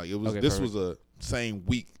what I'm saying. Like it was. Okay, This perfect. was a same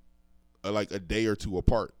week, like a day or two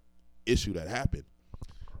apart issue that happened.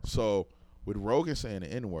 So with Rogan saying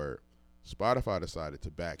the N word, Spotify decided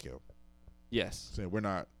to back him, Yes. saying we're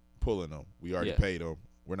not pulling him. We already Yeah. paid him.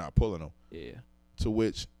 We're not pulling him. Yeah. To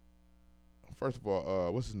which, first of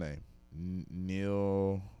all, what's his name?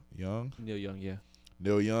 Neil Young. Neil Young. Yeah.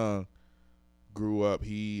 Neil Young grew up.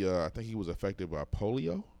 He, I think he was affected by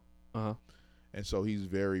polio, Uh huh. and so he's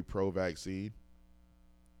very pro-vaccine.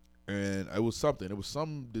 And it was something. It was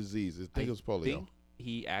some disease. I think it was polio. Think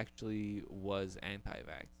he actually was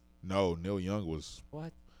anti-vax. No, Neil Young was.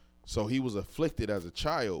 What? So he was afflicted as a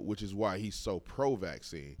child, which is why he's so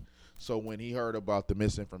pro-vaccine. So when he heard about the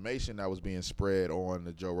misinformation that was being spread on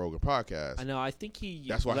the Joe Rogan podcast, I know. I think he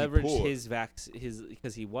That's why he leveraged pulled. his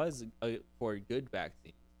because he was for a good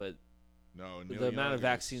vaccine, but no, the Neil amount Young of is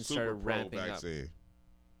vaccines super started ramping up. pro-vaccine.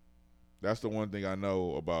 That's the one thing I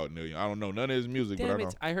know about Neil Young. I don't know none of his music, but I Damn know.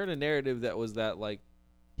 it! I heard a narrative that was that like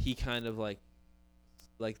he kind of like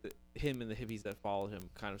him and the hippies that followed him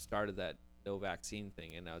kind of started that no vaccine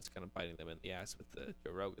thing, and now it's kind of biting them in the ass with the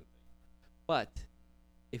Joe Rogan thing. But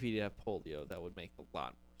if he did have polio, that would make a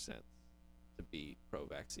lot more sense to be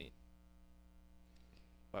pro-vaccine.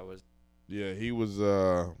 Why was Yeah, he was.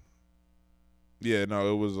 Yeah,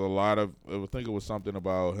 no, it was a lot of. I think it was something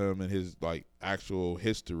about him and his like actual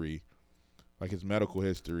history, like his medical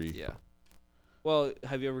history. yeah. Well,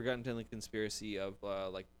 have you ever gotten to the conspiracy of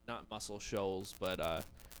like not Muscle Shoals, but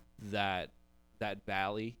that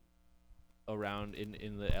valley around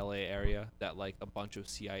in the LA area that like a bunch of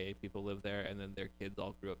CIA people live there, and then their kids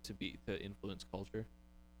all grew up to influence culture?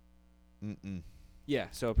 Mm-mm. Yeah,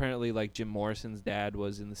 so apparently, like Jim Morrison's dad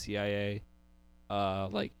was in the CIA.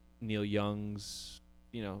 Like Neil Young's,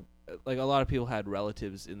 like a lot of people had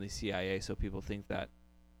relatives in the CIA, so people think that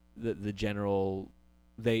the general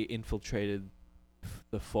they infiltrated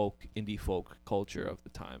the indie folk culture of the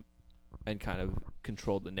time, and kind of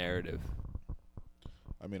controlled the narrative.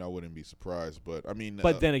 I mean, I wouldn't be surprised, but I mean,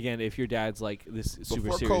 But then again, if your dad's like this super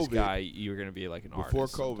before serious COVID- guy, you're gonna be like an before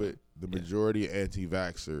artist. COVID, sometime. the Yeah. majority of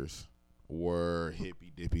anti-vaxxers were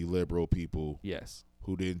hippy dippy liberal people Yes.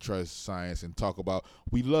 who didn't trust science and talk about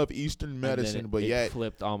we love Eastern And then medicine, but it yet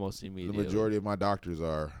flipped almost the immediately. majority of my doctors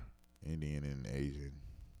are Indian and Asian.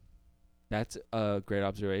 That's a great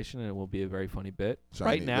observation, and it will be a very funny bit. Chinese.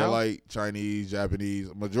 Right now, they're like Chinese, Japanese.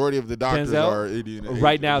 Majority of the doctors Denzel, are Indian. And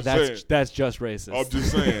right Asian. now, I'm just saying. that's just racist. I'm just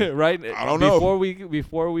saying. right? I don't know. Before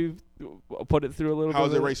we put it through a little How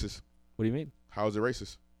is bit. it racist? What do you mean? How is it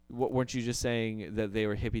racist? Weren't you just saying that they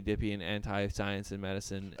were hippy dippy and anti-science and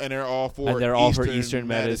medicine, And they're all for and they're all for Eastern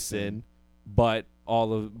medicine, but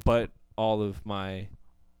all of my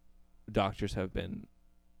doctors have been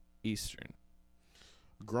Eastern.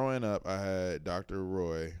 Growing up, I had Dr.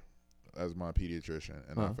 Roy as my pediatrician,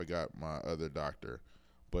 and I Huh. forgot my other doctor.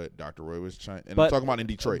 But Dr. Roy was Chinese. And But- I'm talking about in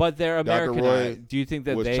Detroit. But they're Dr. Americanized. Roy Do you think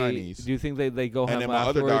that was they Chinese. do you think they go And home then my other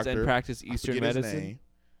afterwards doctor, and practice I Eastern forget his medicine? name.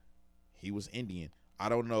 He was Indian. I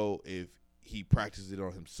don't know if he practiced it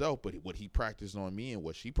on himself, but what he practiced on me and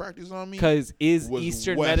what she practiced on me, Because is was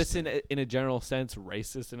Eastern Western. medicine, in a general sense,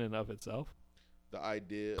 racist in and of itself? the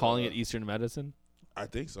idea Calling it Eastern medicine? I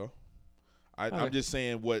think so. Okay. I'm just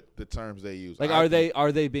saying what the terms they use. Like, I are think-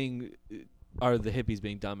 the hippies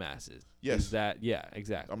being dumbasses? Yes. Is that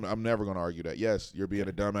exactly? I'm never going to argue that. Yes, you're being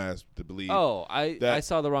a dumbass to believe. Oh, I that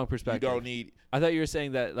saw the wrong you perspective. don't need. I thought you were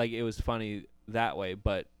saying that like it was funny that way,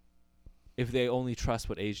 but if they only trust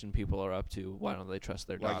what Asian people are up to, why don't they trust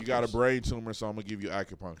their Like doctors? you got a brain tumor, so I'm gonna give you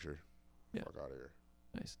acupuncture. Yeah. Fuck out of here.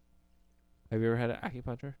 Nice. Have you ever had an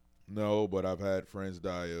acupuncture? No, but I've had friends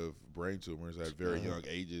die of brain tumors at very young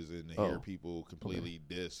ages, and to hear Oh. people completely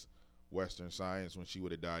diss Western science when she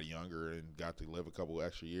would have died younger and got to live a couple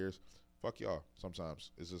extra years. Fuck y'all.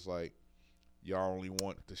 Sometimes it's just like y'all only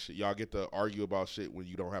want the shit. Y'all get to argue about shit when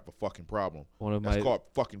you don't have a fucking problem. That's called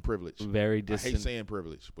fucking privilege. Very distant. I hate saying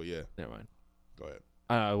privilege, but yeah. Never mind. Go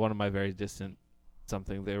ahead. One of my very distant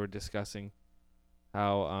something they were discussing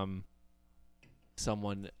how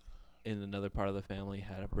someone in another part of the family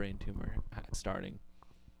had a brain tumor starting,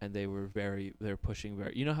 and they're pushing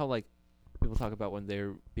very. You know how like people talk about when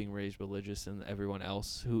they're being raised religious and everyone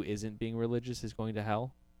else who isn't being religious is going to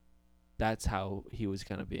hell. That's how he was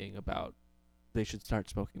kind of being about. They should start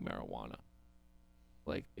smoking marijuana.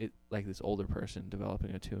 Like this older person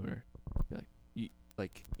developing a tumor,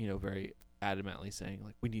 very adamantly saying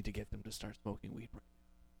like we need to get them to start smoking weed.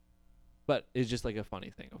 But it's just like a funny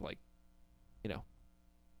thing of like,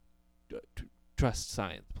 trust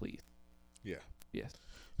science, please. Yeah. Yes.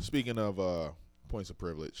 Speaking of points of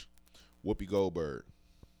privilege, Whoopi Goldberg.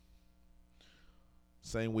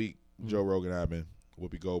 Same week Joe Rogan happened.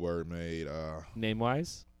 Whoopi Goldberg made name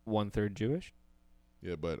wise 1/3 Jewish.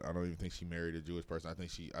 Yeah, but I don't even think she married a Jewish person. I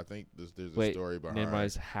think there's a story behind. Name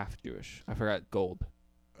wise half Jewish. I forgot Gold.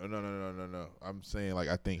 No. I'm saying like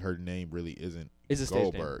I think her name really isn't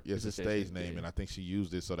Goldberg. Yeah, it's a stage name, and I think she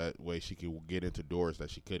used it so that way she could get into doors that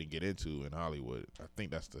she couldn't get into in Hollywood. I think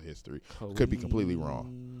that's the history. Could be completely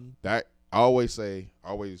wrong. That I always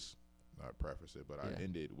not preface it, but I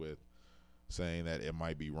ended with saying that it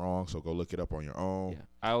might be wrong. So go look it up on your own. Yeah,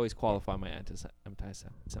 I always qualify my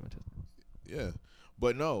anti-Semitism. Yeah,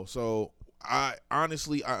 but no. So I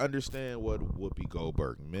understand what Whoopi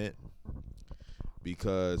Goldberg meant.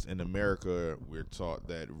 Because in America, we're taught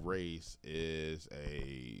that race is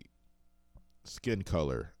a skin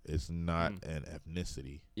color. It's not an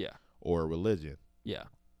ethnicity. Yeah. Or a religion. Yeah.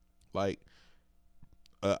 Like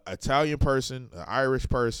a Italian person, an Irish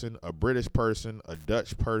person, a British person, a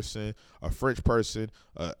Dutch person, a French person,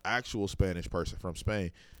 an actual Spanish person from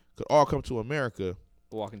Spain could all come to America.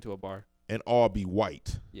 Walk into a bar. And all be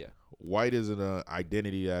white. Yeah. White is an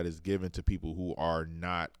identity that is given to people who are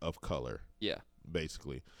not of color. Yeah.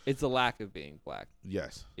 Basically, it's the lack of being black.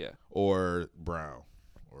 Yes. Yeah. Or brown,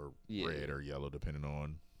 or red, or yellow, depending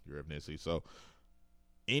on your ethnicity. So,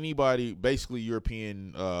 anybody, basically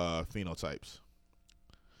European phenotypes.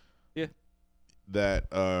 Yeah. That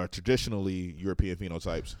traditionally European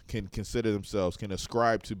phenotypes can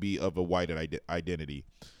ascribe to be of a white identity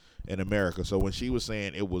in America. So when she was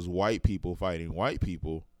saying it was white people fighting white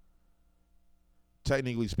people,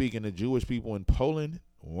 technically speaking, the Jewish people in Poland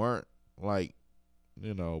weren't like,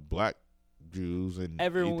 black Jews in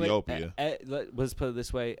Ethiopia. Let's put it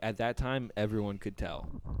this way: at that time, everyone could tell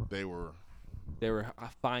they were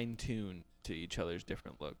fine tuned to each other's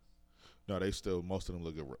different looks. No, most of them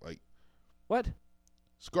look like what?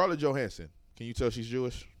 Scarlett Johansson. Can you tell she's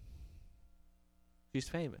Jewish? She's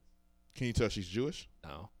famous. Can you tell she's Jewish?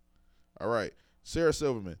 No. All right, Sarah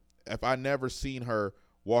Silverman. If I never seen her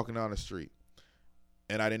walking down the street,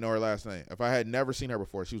 and I didn't know her last name. If I had never seen her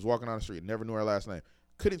before, she was walking down the street, never knew her last name,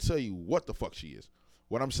 couldn't tell you what the fuck she is.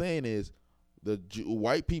 What I'm saying is the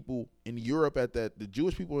white people in Europe the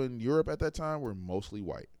Jewish people in Europe at that time were mostly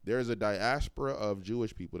white. There's a diaspora of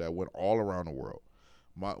Jewish people that went all around the world.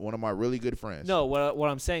 One of my really good friends. No, what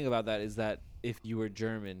I'm saying about that is that if you were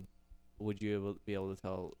German, would you be able to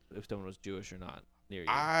tell if someone was Jewish or not near you?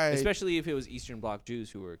 Especially if it was Eastern Bloc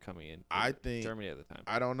Jews who were coming in. I think Germany at the time.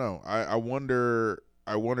 I don't know. I wonder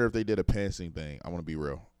if they did a pantsing thing. I want to be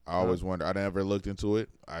real. I always wonder. I never looked into it.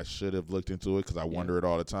 I should have looked into it because I wonder it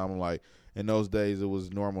all the time. I'm like, in those days, it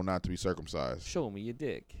was normal not to be circumcised. Show me your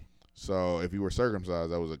dick. So if you were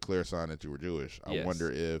circumcised, that was a clear sign that you were Jewish. I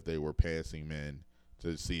wonder if they were pantsing men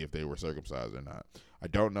to see if they were circumcised or not. I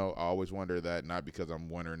don't know. I always wonder that, not because I'm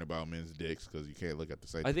wondering about men's dicks, because you can't look at the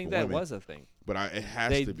same. I think that women, was a thing. But it has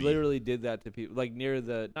to be. They literally did that to people, like near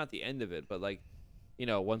not the end of it, but like,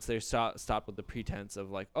 once they stopped with the pretense of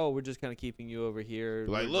like, oh, we're just kind of keeping you over here.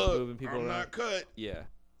 Like, look, moving people I'm around. Not cut. Yeah.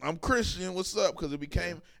 I'm Christian. What's up? Because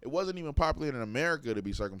it wasn't even popular in America to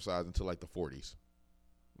be circumcised until like the 40s,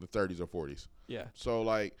 the 30s or 40s. Yeah. So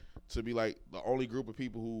like to be like the only group of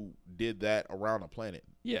people who did that around the planet.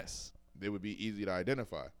 Yes. It would be easy to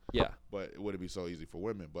identify. Yeah. But it wouldn't be so easy for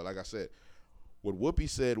women. But like I said, what Whoopi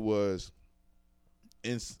said was,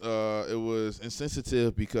 it was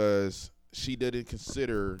insensitive because she didn't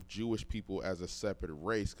consider Jewish people as a separate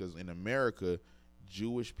race, because in America,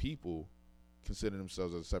 Jewish people consider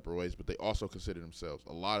themselves as a separate race, but they also consider themselves,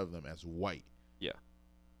 a lot of them, as white. Yeah.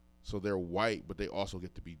 So they're white, but they also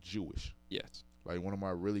get to be Jewish. Yes. Like one of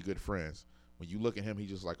my really good friends, When you look at him, he's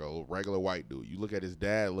just like a regular white dude. You look at his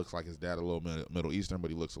dad, looks like his dad a little Middle Eastern,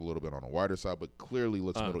 but he looks a little bit on the whiter side, but clearly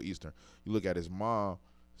looks Middle Eastern. You look at his mom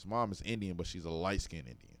is Indian, but she's a light-skinned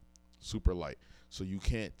Indian, super light. So you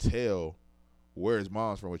can't tell where his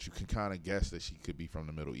mom's from, but you can kind of guess that she could be from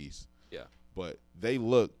the Middle East. Yeah. But they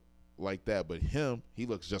look like that, but he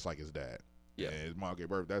looks just like his dad. Yeah. And his mom gave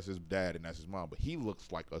birth. That's his dad and that's his mom. But he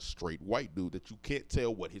looks like a straight white dude that you can't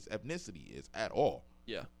tell what his ethnicity is at all.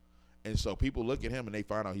 Yeah. And so people look at him and they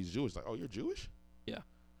find out he's Jewish. Like, oh, you're Jewish? Yeah.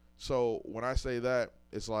 So when I say that,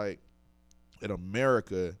 it's like in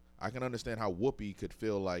America, I can understand how Whoopi could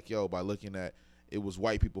feel like, yo, by looking at it was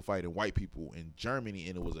white people fighting white people in Germany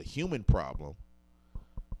and it was a human problem.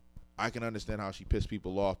 I can understand how she pissed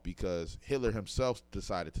people off because Hitler himself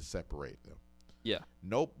decided to separate them. Yeah.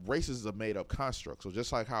 Nope. Race is a made up construct. So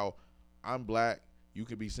just like how I'm black, you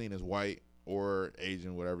can be seen as white or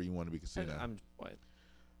Asian, whatever you want to be seen as. I'm white.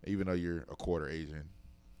 Even though you're a quarter Asian.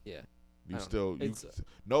 Yeah.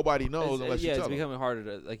 Nobody knows unless you tell it's them. becoming harder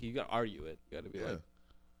to, like, you got to argue it. You got to be like,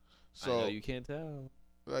 so, I know you can't tell.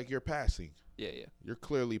 Like, you're passing. Yeah, yeah. You're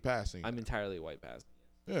clearly passing. I'm entirely white passing.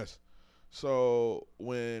 Yes. So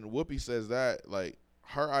when Whoopi says that, like,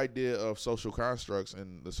 her idea of social constructs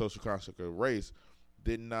and the social construct of race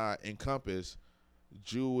did not encompass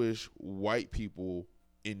Jewish white people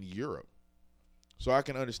in Europe. So I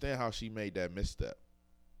can understand how she made that misstep.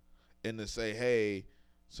 And to say, hey,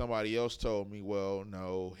 somebody else told me, well,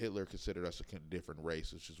 no, Hitler considered us a different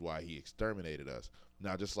race, which is why he exterminated us.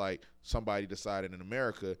 Now, just like somebody decided in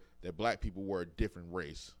America that black people were a different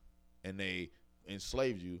race and they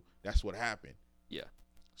enslaved you, that's what happened. Yeah.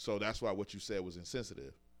 So that's why what you said was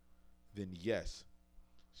insensitive. Then yes,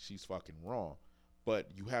 she's fucking wrong. But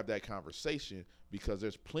you have that conversation because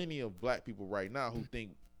there's plenty of black people right now who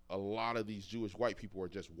think a lot of these Jewish white people are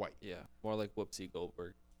just white. Yeah, more like Whoopsie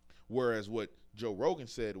Goldberg. Whereas what Joe Rogan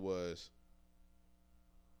said was,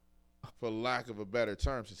 for lack of a better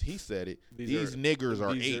term, since he said it, these niggers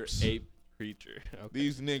are apes. Are ape creature. Okay.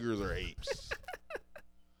 These niggers are apes.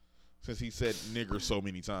 Since he said nigger so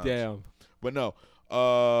many times. Damn. But no.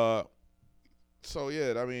 So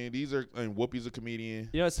yeah, I mean, Whoopi's a comedian.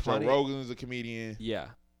 You know, it's funny. Joe Rogan's a comedian. Yeah.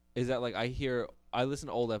 Is that like I listen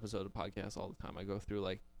to old episodes of podcasts all the time. I go through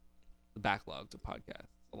like the backlogs of podcasts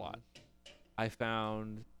a lot. I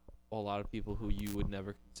found a lot of people who you would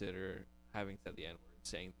never consider having said the N-word,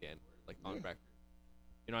 saying the N-word, like on record.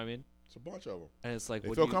 You know what I mean? It's a bunch of them. And it's like,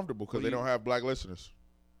 they feel comfortable because they don't have black listeners.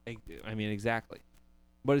 I mean, exactly.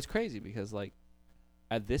 But it's crazy because, like,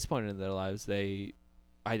 at this point in their lives, they're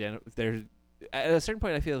at a certain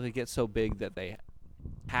point, I feel like they get so big that they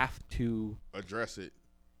have to address it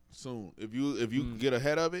soon. If you get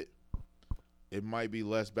ahead of it, it might be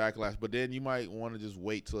less backlash. But then you might want to just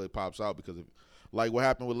wait till it pops out because, like what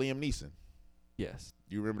happened with Liam Neeson. Yes.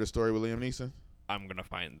 You remember the story with Liam Neeson? I'm gonna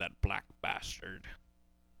find that black bastard.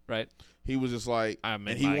 Right. He was just like, and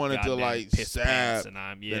he wanted to like stab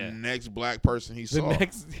the next black person he saw.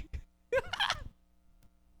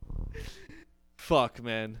 Fuck,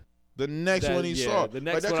 man. The next one he saw. The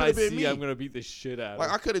next one I see, I'm gonna beat the shit out of.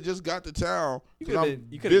 Like, I could have just got to town because I'm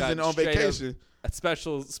visiting visiting on vacation. A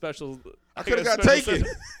special. I could have got taken.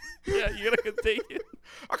 Yeah, you gotta get taken.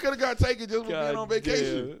 I could have got taken just for being on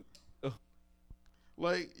vacation. Oh.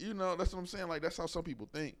 Like, that's what I'm saying. Like, that's how some people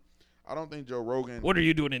think. I don't think Joe Rogan. What are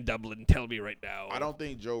you doing in Dublin? Tell me right now. I don't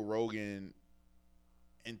think Joe Rogan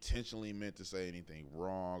intentionally meant to say anything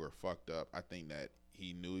wrong or fucked up. I think that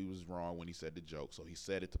he knew he was wrong when he said the joke, so he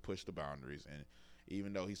said it to push the boundaries. And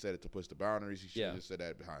even though he said it to push the boundaries, he should have said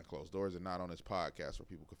that behind closed doors and not on his podcast where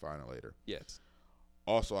people could find it later. Yes.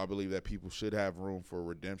 Also, I believe that people should have room for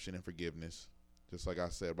redemption and forgiveness. Just like I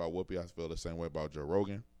said about Whoopi, I feel the same way about Joe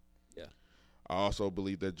Rogan. Yeah. I also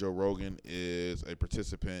believe that Joe Rogan is a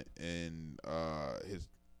participant in his,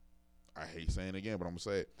 I hate saying it again, but I'm going to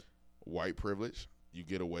say it, white privilege. You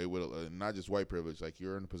get away with it, not just white privilege, like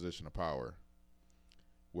you're in a position of power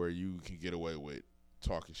where you can get away with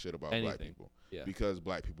talking shit about black people. Yeah. Because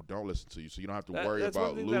black people don't listen to you, so you don't have to worry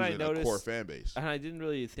about losing a core fan base. And I didn't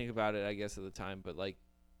really think about it, I guess, at the time, but like,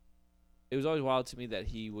 it was always wild to me that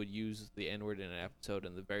he would use the N-word in an episode,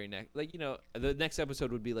 and the very next, like, the next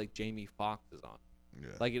episode would be like Jamie Foxx is on,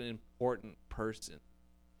 like an important person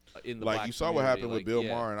in the black you saw community. What happened with Bill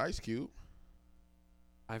Maher and Ice Cube.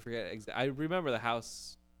 I forget I remember the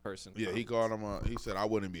house person. Yeah, he called him. He said, "I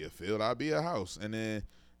wouldn't be a field, I'd be a house." And then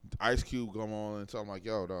Ice Cube come on and tell him like,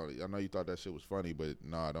 "Yo, I know you thought that shit was funny, but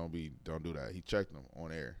nah, don't do that." He checked him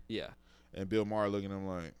on air. Yeah. And Bill Maher looking at him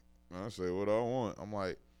like, I say what I want. I'm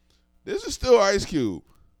like, this is still Ice Cube.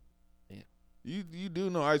 Yeah. You do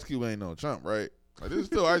know Ice Cube ain't no chump, right? Like, this is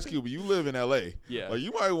still Ice Cube, but you live in L.A. Yeah. Like,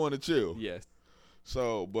 you might want to chill. Yes.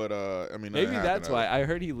 So, but I mean, Maybe that's why I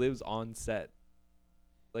heard he lives on set.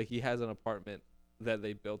 Like he has an apartment that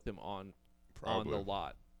they built him on Probably. the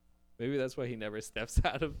lot. Maybe that's why he never steps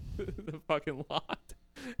out of the fucking lot.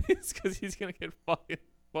 It's because he's gonna get fucking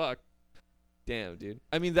fucked. Damn, dude.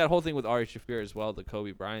 I mean, that whole thing with Ari Shaffir as well, the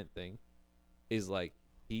Kobe Bryant thing, is like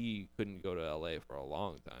he couldn't go to L.A. for a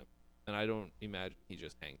long time, and I don't imagine he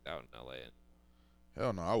just hangs out in L.A. And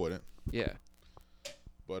Hell no, I wouldn't. yeah.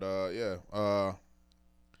 But yeah.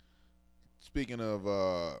 Speaking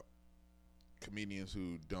of comedians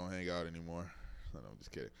who don't hang out anymore, no, I'm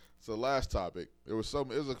just kidding. So last topic, there was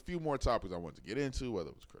a few more topics I wanted to get into, whether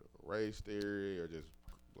it was critical race theory or just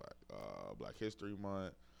Black History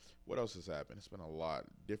Month. What else has happened? It's been a lot.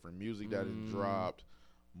 Different music that has dropped,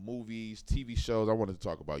 movies, TV shows. I wanted to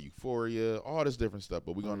talk about Euphoria, all this different stuff.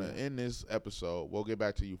 But we're gonna end this episode. We'll get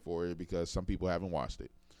back to Euphoria because some people haven't watched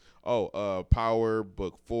it. Power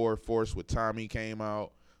Book 4, Force with Tommy came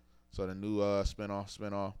out. So the new spinoff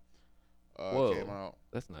came out.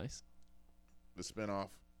 That's nice. The spinoff,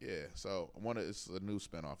 yeah. So it's a new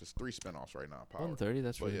spinoff. It's 3 spinoffs right now. Power. 130.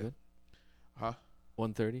 That's really good. Huh?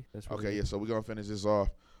 130. That's really good. Yeah. So we're gonna finish this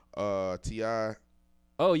off. T.I.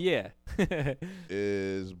 Oh yeah.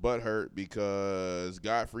 is butthurt because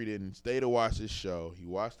Godfrey didn't stay to watch this show. He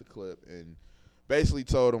watched the clip and basically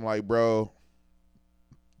told him like, bro,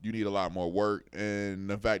 you need a lot more work, and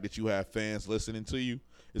the fact that you have fans listening to you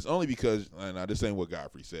is only because, and this ain't what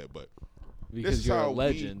Godfrey said, but because you're a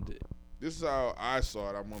legend. This is how I saw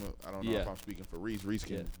it. I don't know if I'm speaking for Reese. Reese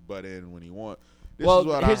can butt in when he wants.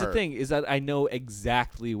 Here's the thing: is that I know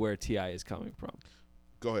exactly where T.I. is coming from.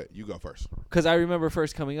 Go ahead. You go first. Because I remember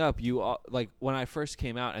first coming up, like when I first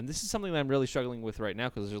came out, and this is something that I'm really struggling with right now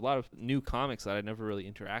because there's a lot of new comics that I never really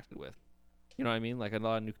interacted with. You know what I mean? Like a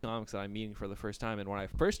lot of new comics that I'm meeting for the first time. And when I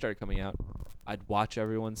first started coming out, I'd watch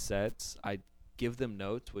everyone's sets. I'd give them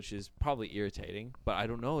notes, which is probably irritating. But I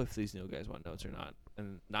don't know if these new guys want notes or not.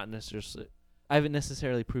 And not necessarily, I haven't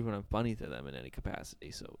necessarily proven I'm funny to them in any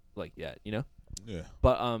capacity. So like, yeah, you know? Yeah.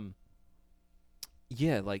 But,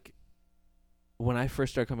 yeah, like when I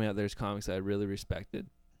first started coming out, there's comics that I really respected.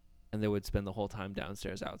 And they would spend the whole time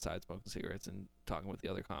downstairs outside smoking cigarettes and talking with the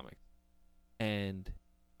other comics. And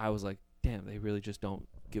I was like, damn, they really just don't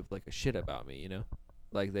give like a shit about me, you know?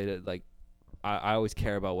 Like they did, like I always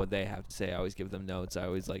care about what they have to say. I always give them notes. I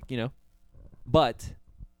always like, you know. But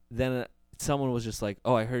then someone was just like,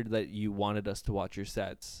 "Oh, I heard that you wanted us to watch your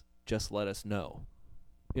sets. Just let us know."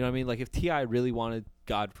 You know what I mean? Like if T.I. really wanted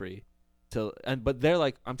Godfrey but they're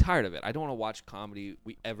like, "I'm tired of it. I don't want to watch comedy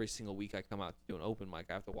every single week I come out to do an open mic.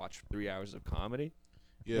 I have to watch 3 hours of comedy."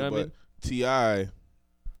 Yeah, you know but what I mean? T.I.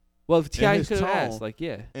 Well, if T.I. could have asked, like,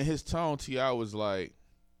 yeah. In his tone, T.I. was like,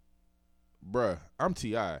 bruh, I'm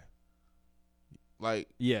T.I. Like,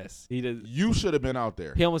 yes, he did. You should have been out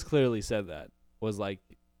there. He almost clearly said that. Was like,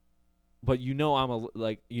 but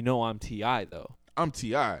I'm T.I. though. I'm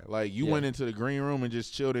T.I. Like, you went into the green room and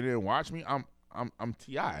just chilled in there and watched me. I'm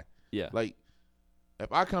T.I. Yeah. Like,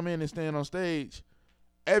 if I come in and stand on stage,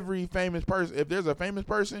 every famous person, if there's a famous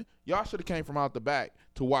person, y'all should have came from out the back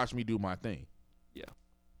to watch me do my thing. Yeah.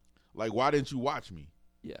 Like, why didn't you watch me?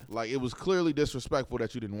 Yeah. Like, it was clearly disrespectful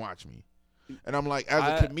that you didn't watch me. And I'm like,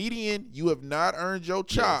 as a comedian, you have not earned your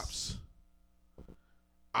chops. Yes.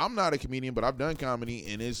 I'm not a comedian, but I've done comedy,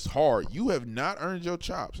 and it's hard. You have not earned your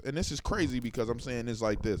chops. And this is crazy because I'm saying this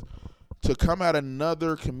like this. To come at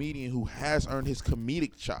another comedian who has earned his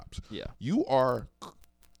comedic chops, you are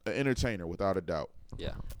an entertainer without a doubt.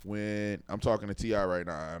 Yeah. When I'm talking to T.I. right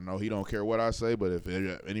now, I know he don't care what I say, but if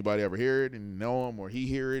anybody ever hear it and know him or he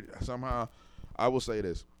hear it somehow, I will say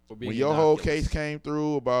this. When your whole case came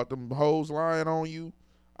through about them hoes lying on you,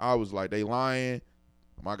 I was like, they lying.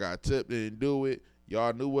 My guy Tip didn't do it.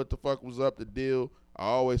 Y'all knew what the fuck was up the deal. I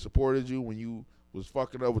always supported you when you was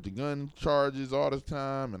fucking up with the gun charges all the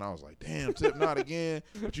time, and I was like, damn, Tip, not again.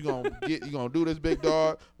 But you gonna do this, big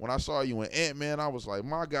dog. When I saw you in Ant-Man, I was like,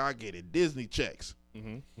 my guy getting Disney checks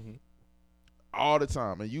all the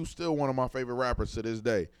time, and you still one of my favorite rappers to this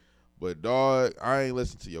day. But dog, I ain't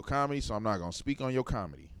listen to your comedy, so I'm not gonna speak on your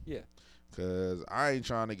comedy. Yeah. Cause I ain't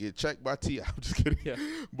trying to get checked by T.I. I'm just kidding. Yeah.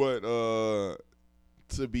 But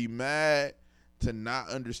to be mad, to not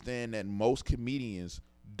understand that most comedians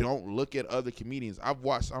don't look at other comedians. I've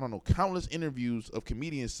watched, I don't know, countless interviews of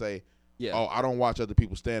comedians say, "Oh, I don't watch other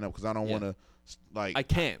people stand up because I don't want to, like, I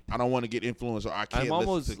can't. I don't want to get influenced, or I can't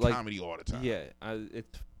listen to comedy all the time." Yeah,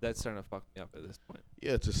 that's starting to fuck me up at this point.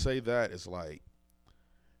 Yeah, to say that is like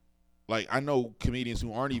I know comedians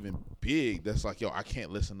who aren't even big. That's like, yo, I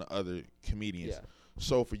can't listen to other comedians. Yeah.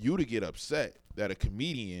 So for you to get upset that a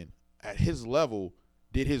comedian at his level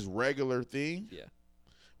did his regular thing, Yeah.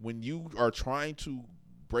 when you are trying to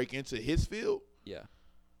break into his field, Yeah.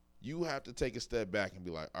 you have to take a step back and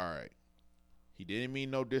be like, all right, he didn't mean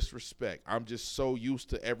no disrespect. I'm just so used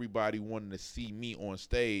to everybody wanting to see me on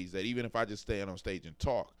stage that even if I just stand on stage and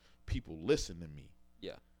talk, people listen to me.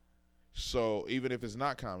 Yeah. So even if it's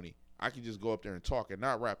not comedy, I can just go up there and talk and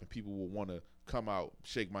not rap, and people will want to come out,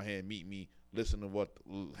 shake my hand, meet me, listen to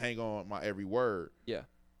hang on my every word. Yeah.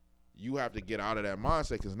 You have to get out of that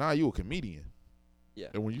mindset because now you're a comedian. Yeah.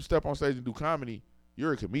 And when you step on stage and do comedy,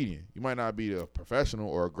 you're a comedian. You might not be a professional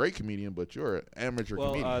or a great comedian, but you're an amateur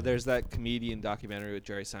comedian. There's that comedian documentary with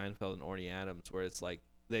Jerry Seinfeld and Orny Adams where it's like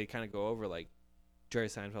they kind of go over like Jerry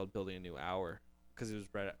Seinfeld building a new hour because it was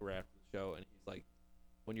right after the show, and he's like,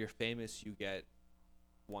 when you're famous, you get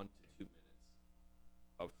 1 to 2 minutes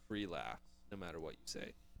of free laughs no matter what you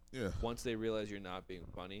say. Yeah. Once they realize you're not being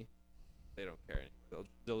funny, they don't care anymore.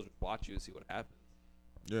 They'll just watch you and see what happens.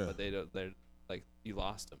 Yeah. But they're like, you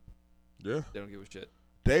lost them. Yeah. They don't give a shit.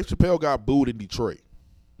 Dave Chappelle got booed in Detroit.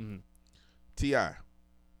 Mm-hmm. T.I.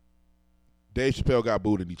 Dave Chappelle got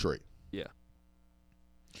booed in Detroit. Yeah.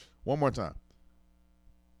 One more time.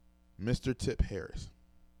 Mr. Tip Harris.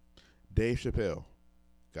 Dave Chappelle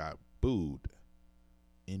got booed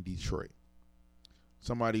in Detroit.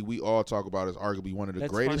 Somebody we all talk about as arguably one of the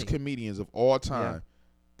greatest comedians of all time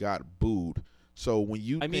got booed. So when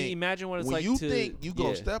you imagine what it's when like you to think you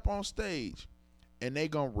gonna step on stage and they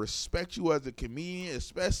gonna respect you as a comedian,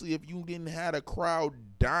 especially if you didn't have a crowd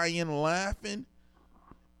dying laughing,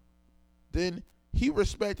 then he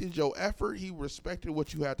respected your effort. He respected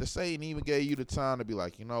what you had to say and even gave you the time to be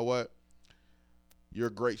like, you know what? You're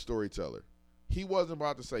a great storyteller. He wasn't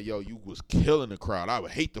about to say, yo, you was killing the crowd. I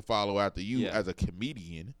would hate to follow after you as a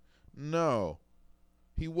comedian. No.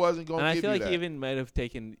 He wasn't going to give you that. And I feel like he even might have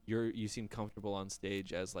taken you seem comfortable on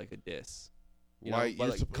stage as like a diss. Like,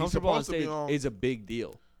 comfortable on stage is a big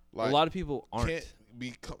deal. Like, a lot of people aren't.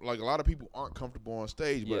 A lot of people aren't comfortable on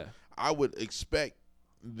stage, but I would expect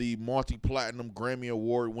the multi-platinum Grammy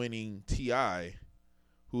Award-winning T.I.,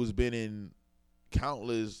 who's been in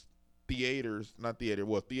countless theaters and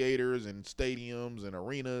stadiums and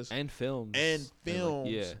arenas and films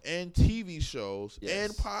and TV shows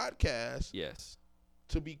and podcasts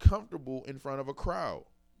to be comfortable in front of a crowd.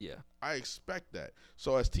 Yeah. I expect that.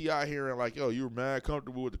 So as T.I. hearing like, yo, you were mad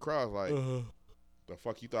comfortable with the crowd, like, the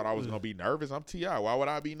fuck you thought I was going to be nervous? I'm T.I. Why would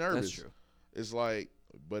I be nervous? That's true. It's like,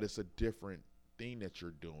 but it's a different thing that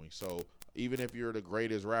you're doing. So even if you're the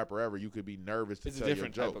greatest rapper ever, you could be nervous to tell your jokes. It's a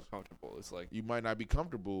different type of comfortable. It's like you might not be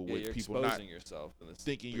comfortable with people not yourself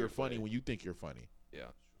thinking you're funny when you think you're funny. Yeah.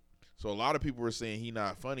 So a lot of people were saying he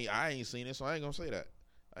not funny. I ain't seen it, so I ain't gonna say that.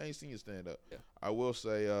 I ain't seen you stand up. Yeah. I will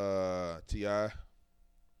say, T.I.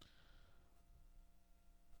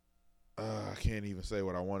 I can't even say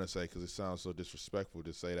what I want to say because it sounds so disrespectful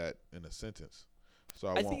to say that in a sentence. So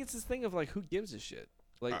I think it's this thing of like, who gives a shit?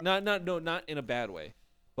 Like, not in a bad way,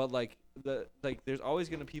 but like there's always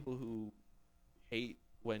gonna be people who hate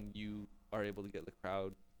when you are able to get the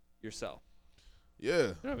crowd yourself. Yeah. You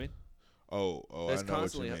know what I mean? Oh, that's I know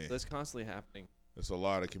what you mean. That's constantly happening. There's a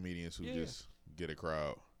lot of comedians who just get a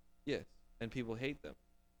crowd. Yes, and people hate them,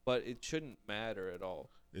 but it shouldn't matter at all.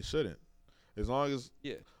 It shouldn't, as long as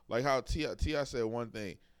like how T.I. said one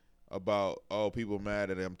thing about people mad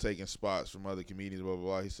that I'm taking spots from other comedians, blah blah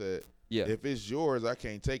blah. He said, if it's yours, I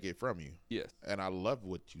can't take it from you. Yes, and I love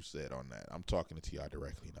what you said on that. I'm talking to T.I.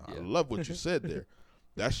 directly now. I love what you said there.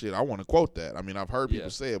 That shit, I want to quote that. I mean, I've heard people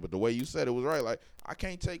say it, but the way you said it was right. Like, I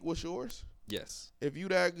can't take what's yours. Yes. If you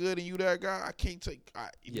that good and you that guy, I can't take.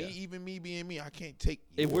 Me being me, I can't take.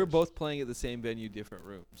 If we're both playing at the same venue, different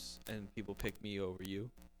rooms, and people pick me over you,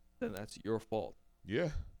 then that's your fault. Yeah.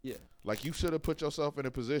 Yeah. Like, you should have put yourself in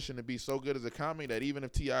a position to be so good as a comic that even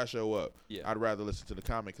if T.I. show up, I'd rather listen to the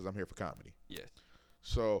comic because I'm here for comedy. Yes.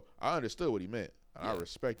 So I understood what he meant, and I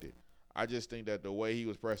respect it. I just think that the way he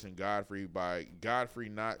was pressing Godfrey by Godfrey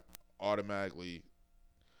not automatically,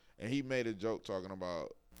 and he made a joke talking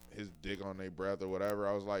about his dick on their breath or whatever.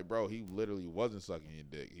 I was like, bro, he literally wasn't sucking your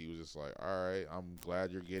dick. He was just like, all right, I'm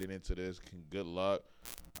glad you're getting into this. Good luck.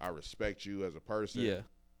 I respect you as a person. Yeah.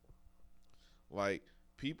 Like,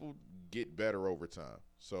 people get better over time.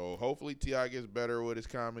 So hopefully T.I. gets better with his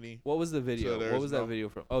comedy. What was the video? What was that video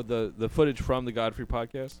from? Oh, the footage from the Godfrey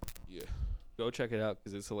podcast? Yeah. Go check it out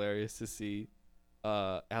because it's hilarious to see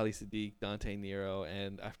Ali Sadiq, Dante Nero,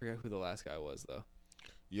 and I forget who the last guy was, though.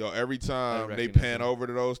 Yo, every time they pan over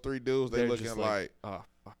to those three dudes, they looking like, oh,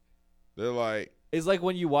 fuck. They're like. It's like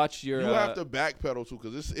when you watch your. You have to backpedal, too,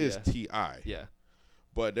 because this is T.I. Yeah.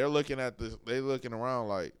 But they're looking at this. They looking around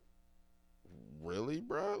like, really,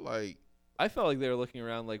 bro? Like, I felt like they were looking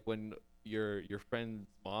around like when your friend's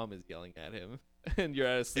mom is yelling at him, and you're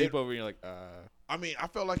at a sleepover, and you're like, I mean, I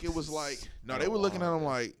felt like it was like, no, they were looking at him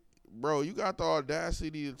like, bro, you got the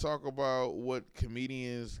audacity to talk about what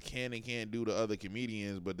comedians can and can't do to other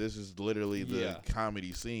comedians, but this is literally the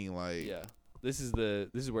comedy scene. Like, yeah, this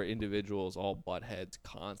is where individuals all butt heads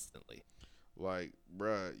constantly. Like,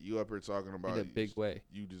 bruh, you up here talking about in a big way.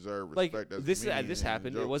 You deserve respect. Like this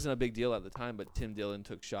happened. It wasn't a big deal at the time, but Tim Dillon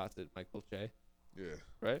took shots at Michael Che. Yeah.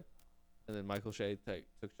 Right. And then Michael Che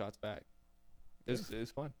took shots back. It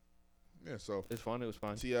was fun. Yeah. So it's fun. It was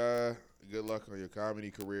fun. T.I., good luck on your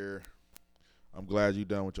comedy career. I'm glad you're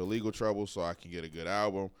done with your legal trouble, so I can get a good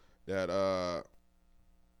album. That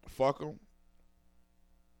fuck 'em,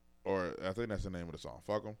 or I think that's the name of the song.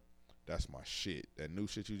 Fuck 'em. That's my shit. That new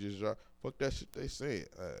shit you just dropped. Fuck that shit they saying.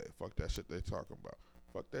 Fuck that shit they talking about.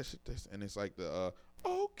 Fuck that shit they and it's like the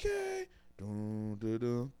okay. Dun, dun,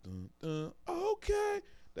 dun, dun, dun, okay.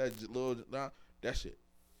 That little that shit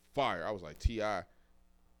fire. I was like, T.I.,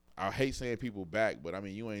 I hate saying people back, but I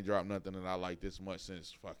mean you ain't dropped nothing that I like this much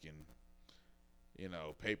since fucking,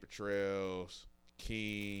 Paper Trails,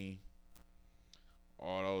 King,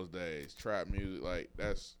 all those days. Trap music, like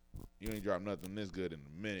you ain't dropped nothing this good in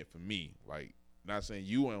a minute for me. Like, not saying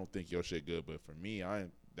you don't think your shit good, but for me,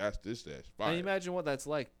 that's fire. And imagine what that's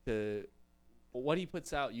like what he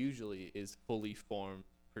puts out usually is fully formed,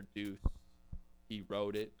 produced. He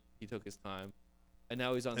wrote it. He took his time. And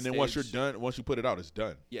now he's on stage. And then once you're done, once you put it out, it's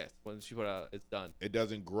done. Yes. Once you put it out, it's done. It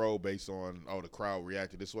doesn't grow based on, the crowd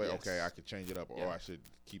reacted this way. Yes. Okay, I could change it up. Or I should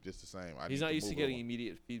keep this the same. He's not used to getting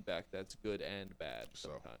immediate feedback that's good and bad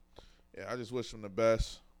sometimes. Yeah, I just wish him the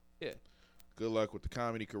best. Yeah. Good luck with the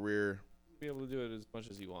comedy career. Be able to do it as much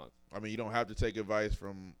as he wants. I mean, you don't have to take advice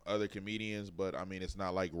from other comedians, but I mean, it's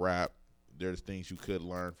not like rap. There's things you could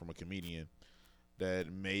learn from a comedian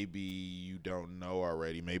that maybe you don't know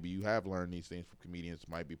already. Maybe you have learned these things from comedians.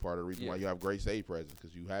 Might be part of the reason why you have great stage presence,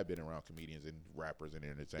 because you have been around comedians and rappers and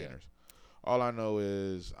entertainers. Yeah. All I know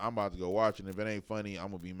is I'm about to go watch it. If it ain't funny, I'm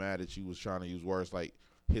going to be mad that you was trying to use words like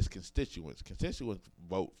his constituents. Constituents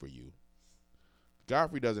vote for you.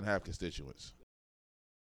 Godfrey doesn't have constituents.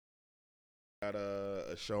 Got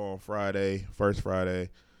a show on Friday, first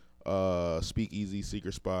Friday. Speakeasy,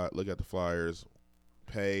 Secret Spot. Look at the flyers.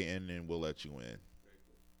 Pay, and then we'll let you in.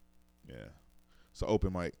 Yeah. It's an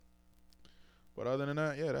open mic. But other than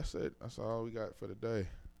that, yeah, that's it. That's all we got for today.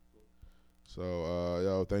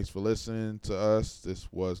 So, thanks for listening to us. This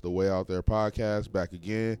was the Way Out There podcast. Back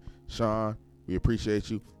again. Sean, we appreciate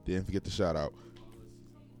you. Didn't forget the shout out.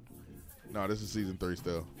 No, this is season 3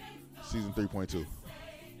 still. Season 3.2.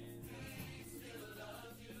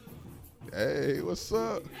 Hey, what's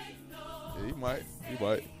up? Yeah, he might.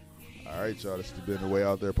 All right, y'all. This has been the Way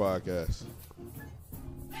Out There podcast.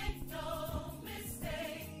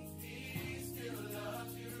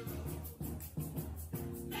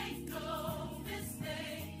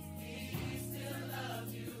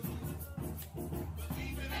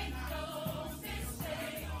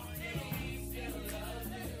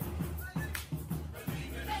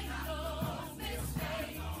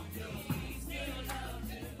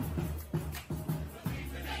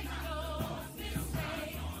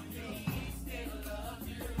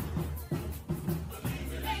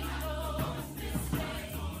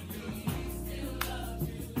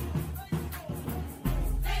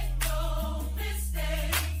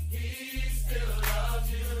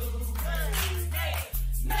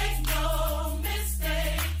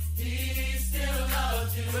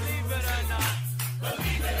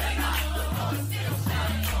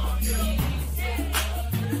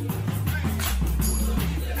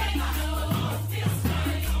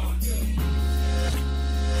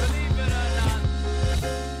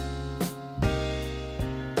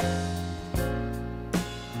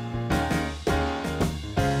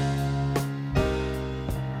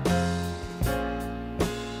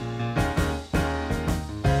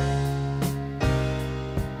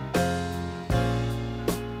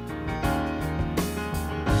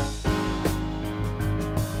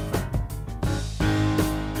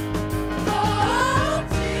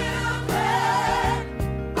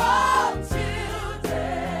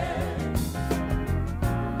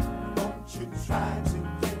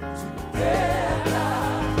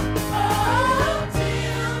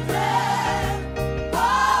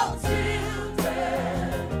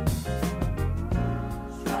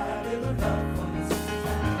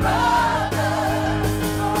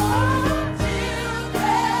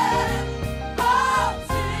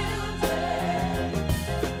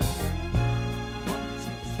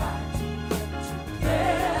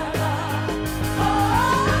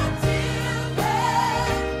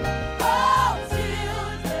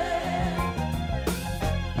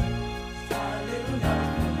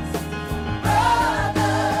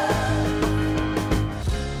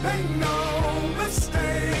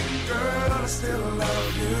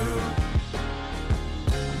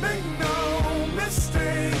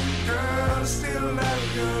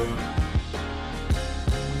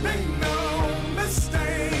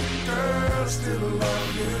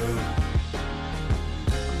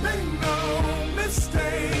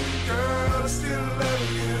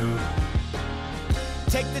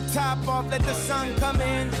 Take the top off, let the sun come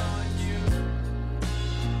in.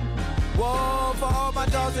 Whoa, for all my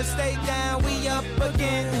dogs that stay down, we up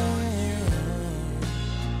again.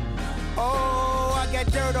 Oh, I got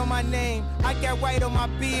dirt on my name, I got white on my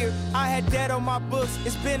beard, I had debt on my books,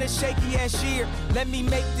 it's been a shaky ass year. Let me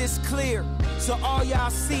make this clear, so all y'all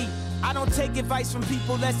see, I don't take advice from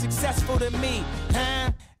people less successful than me,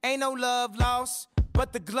 huh? Ain't no love lost,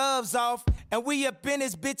 but the gloves off, and we up in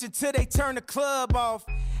this bitch until they turn the club off.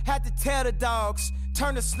 Had to tell the dogs,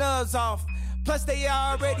 turn the snubs off. Plus they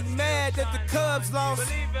already mad that the Cubs lost.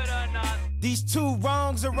 Believe it or not, these two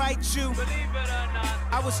wrongs are right, you. Believe it or not,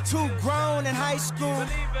 I was too grown in high school.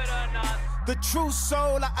 Believe it or not, the true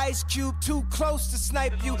soul of Ice Cube, too close to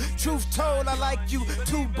snipe you. Truth told, I like you,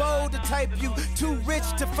 too bold to type you, too rich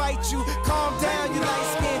to fight you. Calm down, you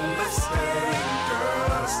light skin. Mistake,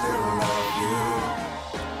 girl, I still love you.